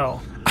hell in a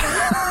cell.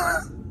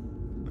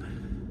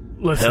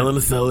 Listen, Hell in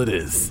a cell it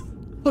is.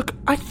 Look,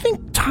 I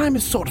think time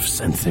is sort of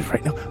sensitive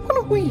right now. Why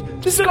don't we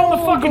just sit on the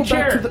all fucking go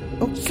back chair. to the...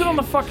 Oh, Sit on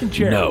the fucking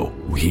chair. No,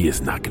 he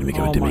is not going to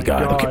become Oh a my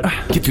demigod. God.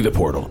 Okay, get through the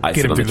portal. I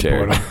Get sit him on the through the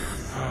chair. portal.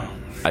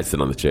 I sit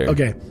on the chair.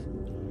 okay.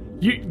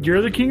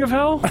 You're the king of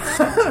hell.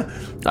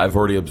 I've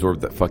already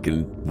absorbed that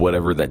fucking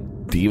whatever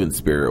that demon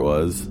spirit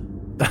was.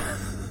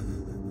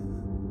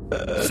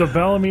 So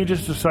Bellamy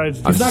just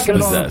decides to I'm not sit on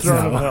the possessed.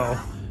 throne of No.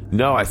 hell.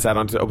 No, I sat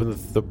on to open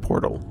the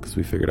portal because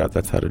we figured out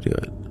that's how to do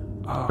it.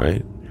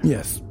 Right?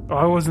 Yes. Oh,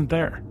 I wasn't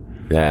there.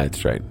 Yeah,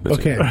 that's right. That's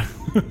Okay. right.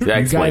 Yeah, I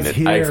You explained guys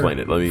it. I hear explained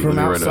it. Let me from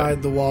run it.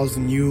 outside the walls,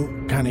 and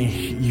you kind of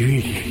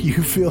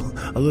you feel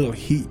a little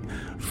heat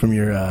from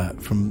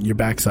your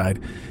backside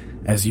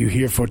as you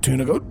hear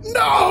Fortuna go,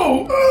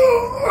 "No,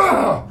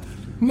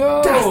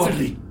 No!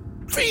 dastardly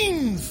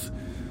fiends!"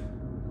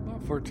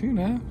 Not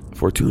Fortuna.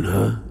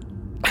 Fortuna,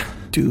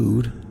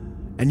 dude.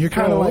 And you're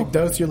kind of Oh. like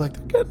Dose. You're like,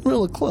 "They're getting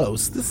real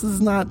close. This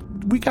is not.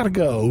 We gotta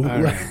go."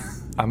 All right.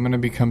 I'm going to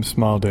become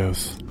Small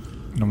Dose.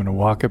 And I'm going to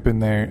walk up in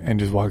there and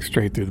just walk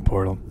straight through the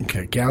portal.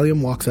 Okay.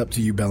 Gallium walks up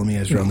to you, Bellamy,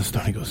 as you're on the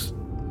stone. He goes,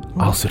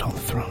 "I'll sit on the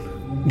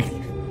throne."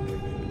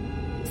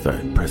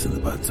 Start pressing the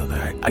buttons on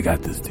there. I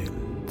got this, dude.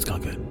 It's all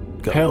good.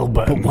 Go. Hell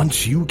But button.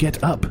 once you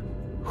get up,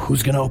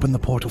 who's gonna open the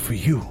portal for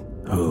you?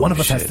 One of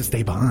us has to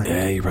stay behind.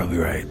 Yeah, you're probably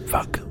right.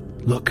 Fuck.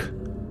 Look,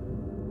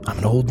 I'm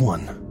an old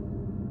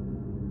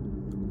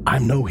one.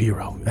 I'm no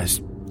hero,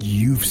 as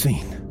you've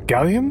seen.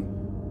 Gallium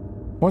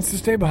wants to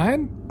stay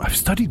behind? I've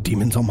studied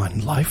demons all my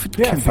life. It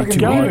Yeah, can't be fucking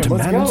too hard Gallium, to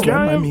let's manage go.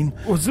 them. I Gallium, mean,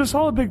 was this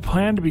all a big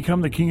plan to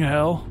become the king of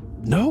hell?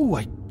 no,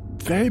 I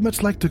very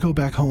much like to go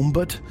back home,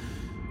 but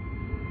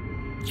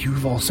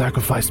you've all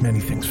sacrificed many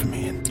things for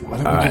me, and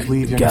Why don't we just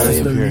leave him that's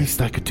to the live here?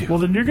 least I could do. Well,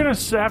 then you're going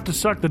to have to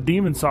suck the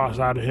demon sauce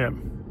out of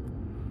him.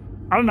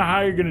 I don't know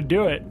how you're going to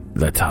do it.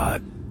 That's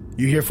hot.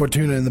 You hear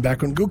Fortuna in the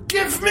background go,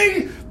 "Give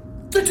me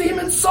the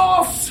demon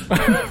sauce!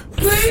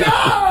 Please!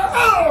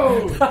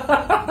 Oh!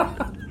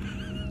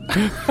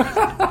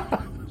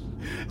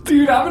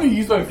 Dude, I'm gonna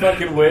use my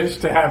fucking wish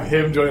to have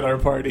him join our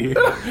party.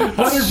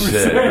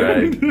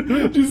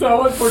 100%. Just I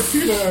want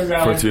Fortuna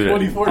around Fortuna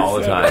 24/7. all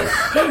the time.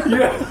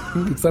 Yeah.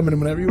 You can summon him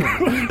whenever you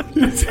want.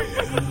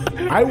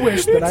 I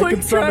wish that I like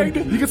could summon... trying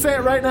to- You can say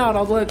it right now, and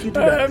I'll let you do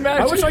that.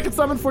 Imagine- I wish I could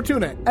summon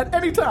Fortuna at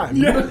any time.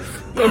 Yeah.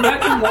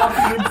 Imagine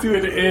walking into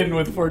an inn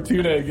with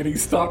Fortuna and getting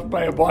stalked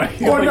by a body.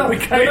 Or like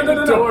the guy at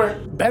the door.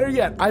 Better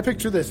yet, I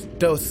picture this.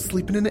 Dos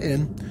sleeping in the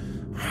inn.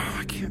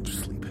 I can't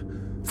just sleep.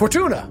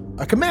 Fortuna,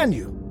 I command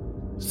you.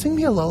 Sing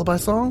me a lullaby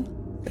song.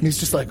 And he's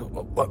just like,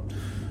 what?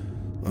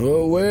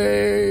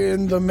 Away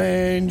in the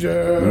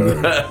manger.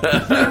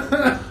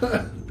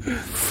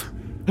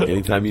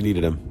 Anytime you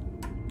needed him.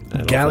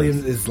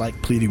 Gallium is like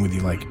pleading with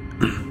you, like,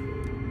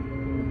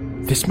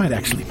 this might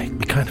actually make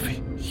me kind of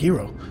a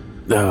hero.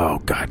 Oh,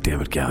 God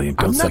damn it, Gallium.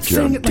 Don't I'm not suck your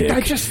saying own it dick.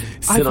 like Sit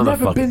I've on the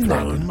never fucking been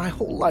that throne. in my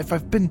whole life.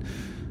 I've been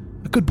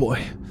a good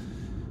boy.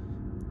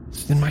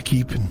 Sit in my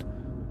keep and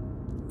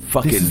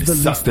Fucking This is the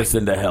suck least- this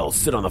into hell.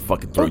 Sit on the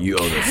fucking throne. You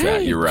owe this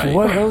that. You're right.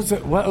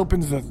 What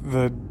opens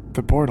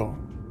the portal?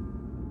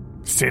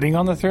 Sitting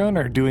on the throne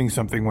or doing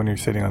something when you're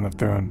sitting on the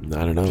throne?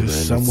 I don't know, man. just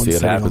Let's someone see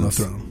what sitting on the happens.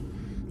 throne.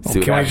 See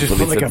what can I happens just when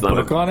put, he like, a sits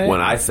book on it? When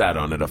I sat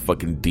on it, a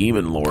fucking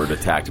demon lord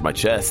attacked my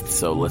chest.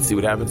 So let's see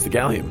what happens to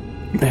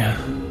Gallium. Yeah.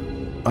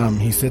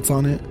 He sits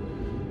on it,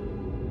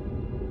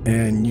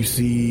 and you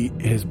see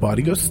his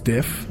body go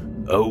stiff,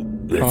 Oh,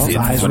 that's His it.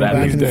 eyes That's what roll back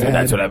happened. in his head.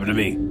 That's what happened to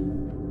me.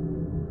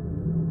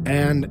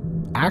 and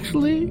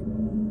actually,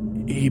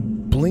 he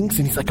blinks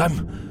and he's like,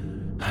 I'm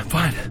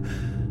fine.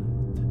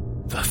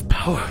 The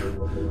power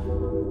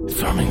is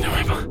storming the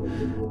river.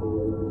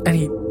 And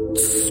he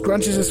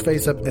scrunches his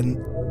face up, and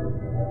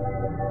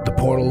the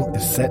portal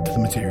is set to the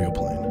material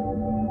plane.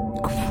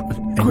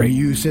 And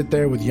you sit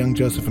there with young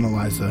Joseph and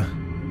Eliza.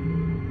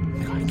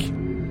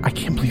 I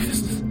can't believe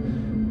this is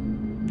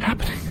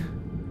happening.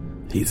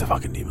 He's a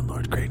fucking demon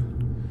lord. Great.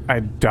 I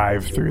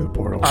dive through the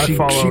portal. I She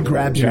followed.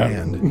 grabs your Yeah.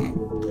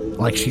 hand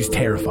like she's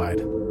terrified.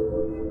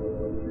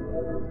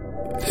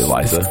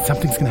 Eliza.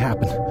 Something's gonna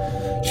happen.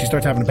 She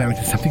starts having a panic.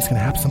 Something's gonna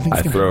happen. Something's I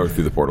gonna throw her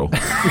through the portal.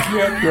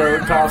 Yeah, throw it,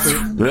 toss it.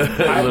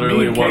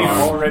 Literally in one arm.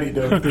 already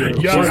dove through.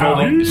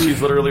 Yeah.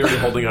 She's literally already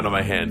holding onto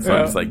my hand. So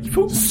I'm just like,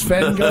 happen.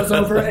 Sven goes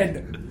over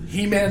and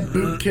He-Man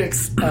boot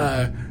kicks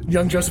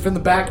young Joseph in the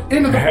back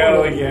into the Hell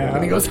portal. yeah.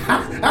 And he goes,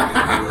 ha, ha,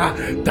 ha, ha.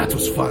 That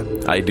was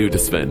fun. I do to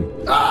Sven. He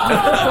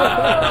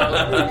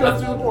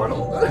goes through the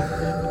portal.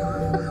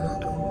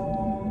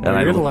 And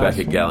I You're the look back last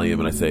at one. Gallium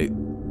and I say,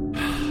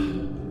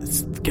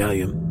 it's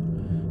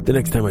Gallium. The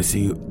next time I see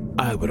you,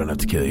 I wouldn't have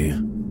to kill you.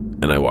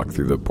 And I walk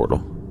through the portal.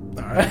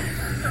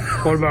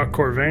 What about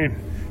Corvain?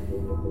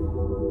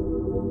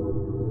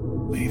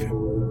 Leave him.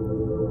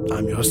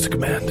 I'm yours to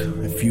command.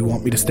 If you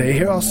want me to stay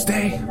here, I'll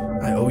stay.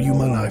 I owe you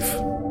my life.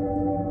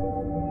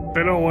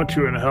 They don't want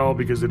you in hell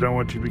because they don't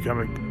want you to become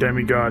a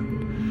demigod.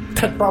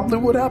 That probably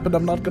would happen.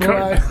 I'm not gonna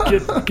lie.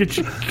 Get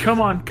you. Come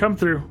on, come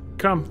through.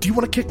 Come. Do you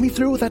want to kick me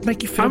through? Would that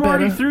make you feel I'm better?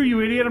 already through, you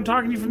idiot. I'm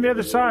talking to you from the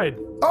other side.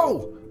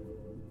 Oh!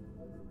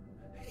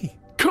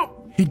 Come.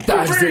 He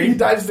dives in. He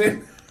dives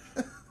in.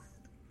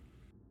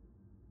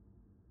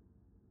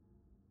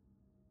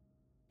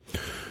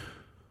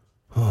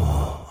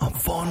 Oh, I'm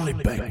finally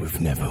back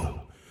with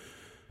Neville.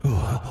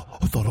 Oh,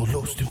 I thought I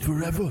lost him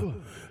forever.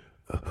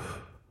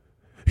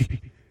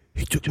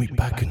 He took me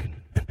back and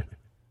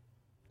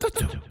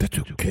that's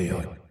okay,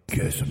 I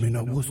guess. I mean,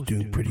 I was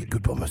doing pretty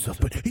good by myself,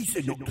 but he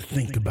said not to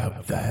think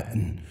about that.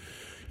 And,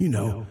 you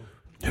know,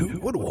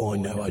 what do I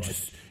know? I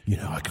just,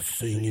 I could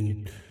sing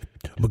and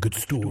I'm a good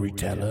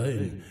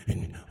storyteller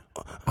and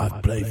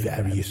I've played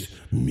various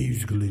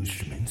musical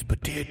instruments,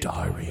 but dear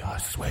diary, I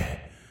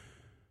swear,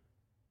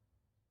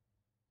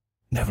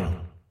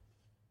 Neville,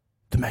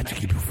 the magic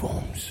he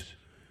performs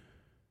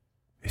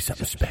is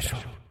something special.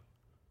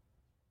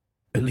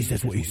 At least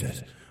that's what he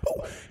says.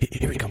 Oh,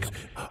 here he comes.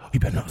 He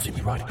better not see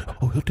me right.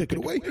 Oh, he'll take it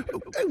away. Oh.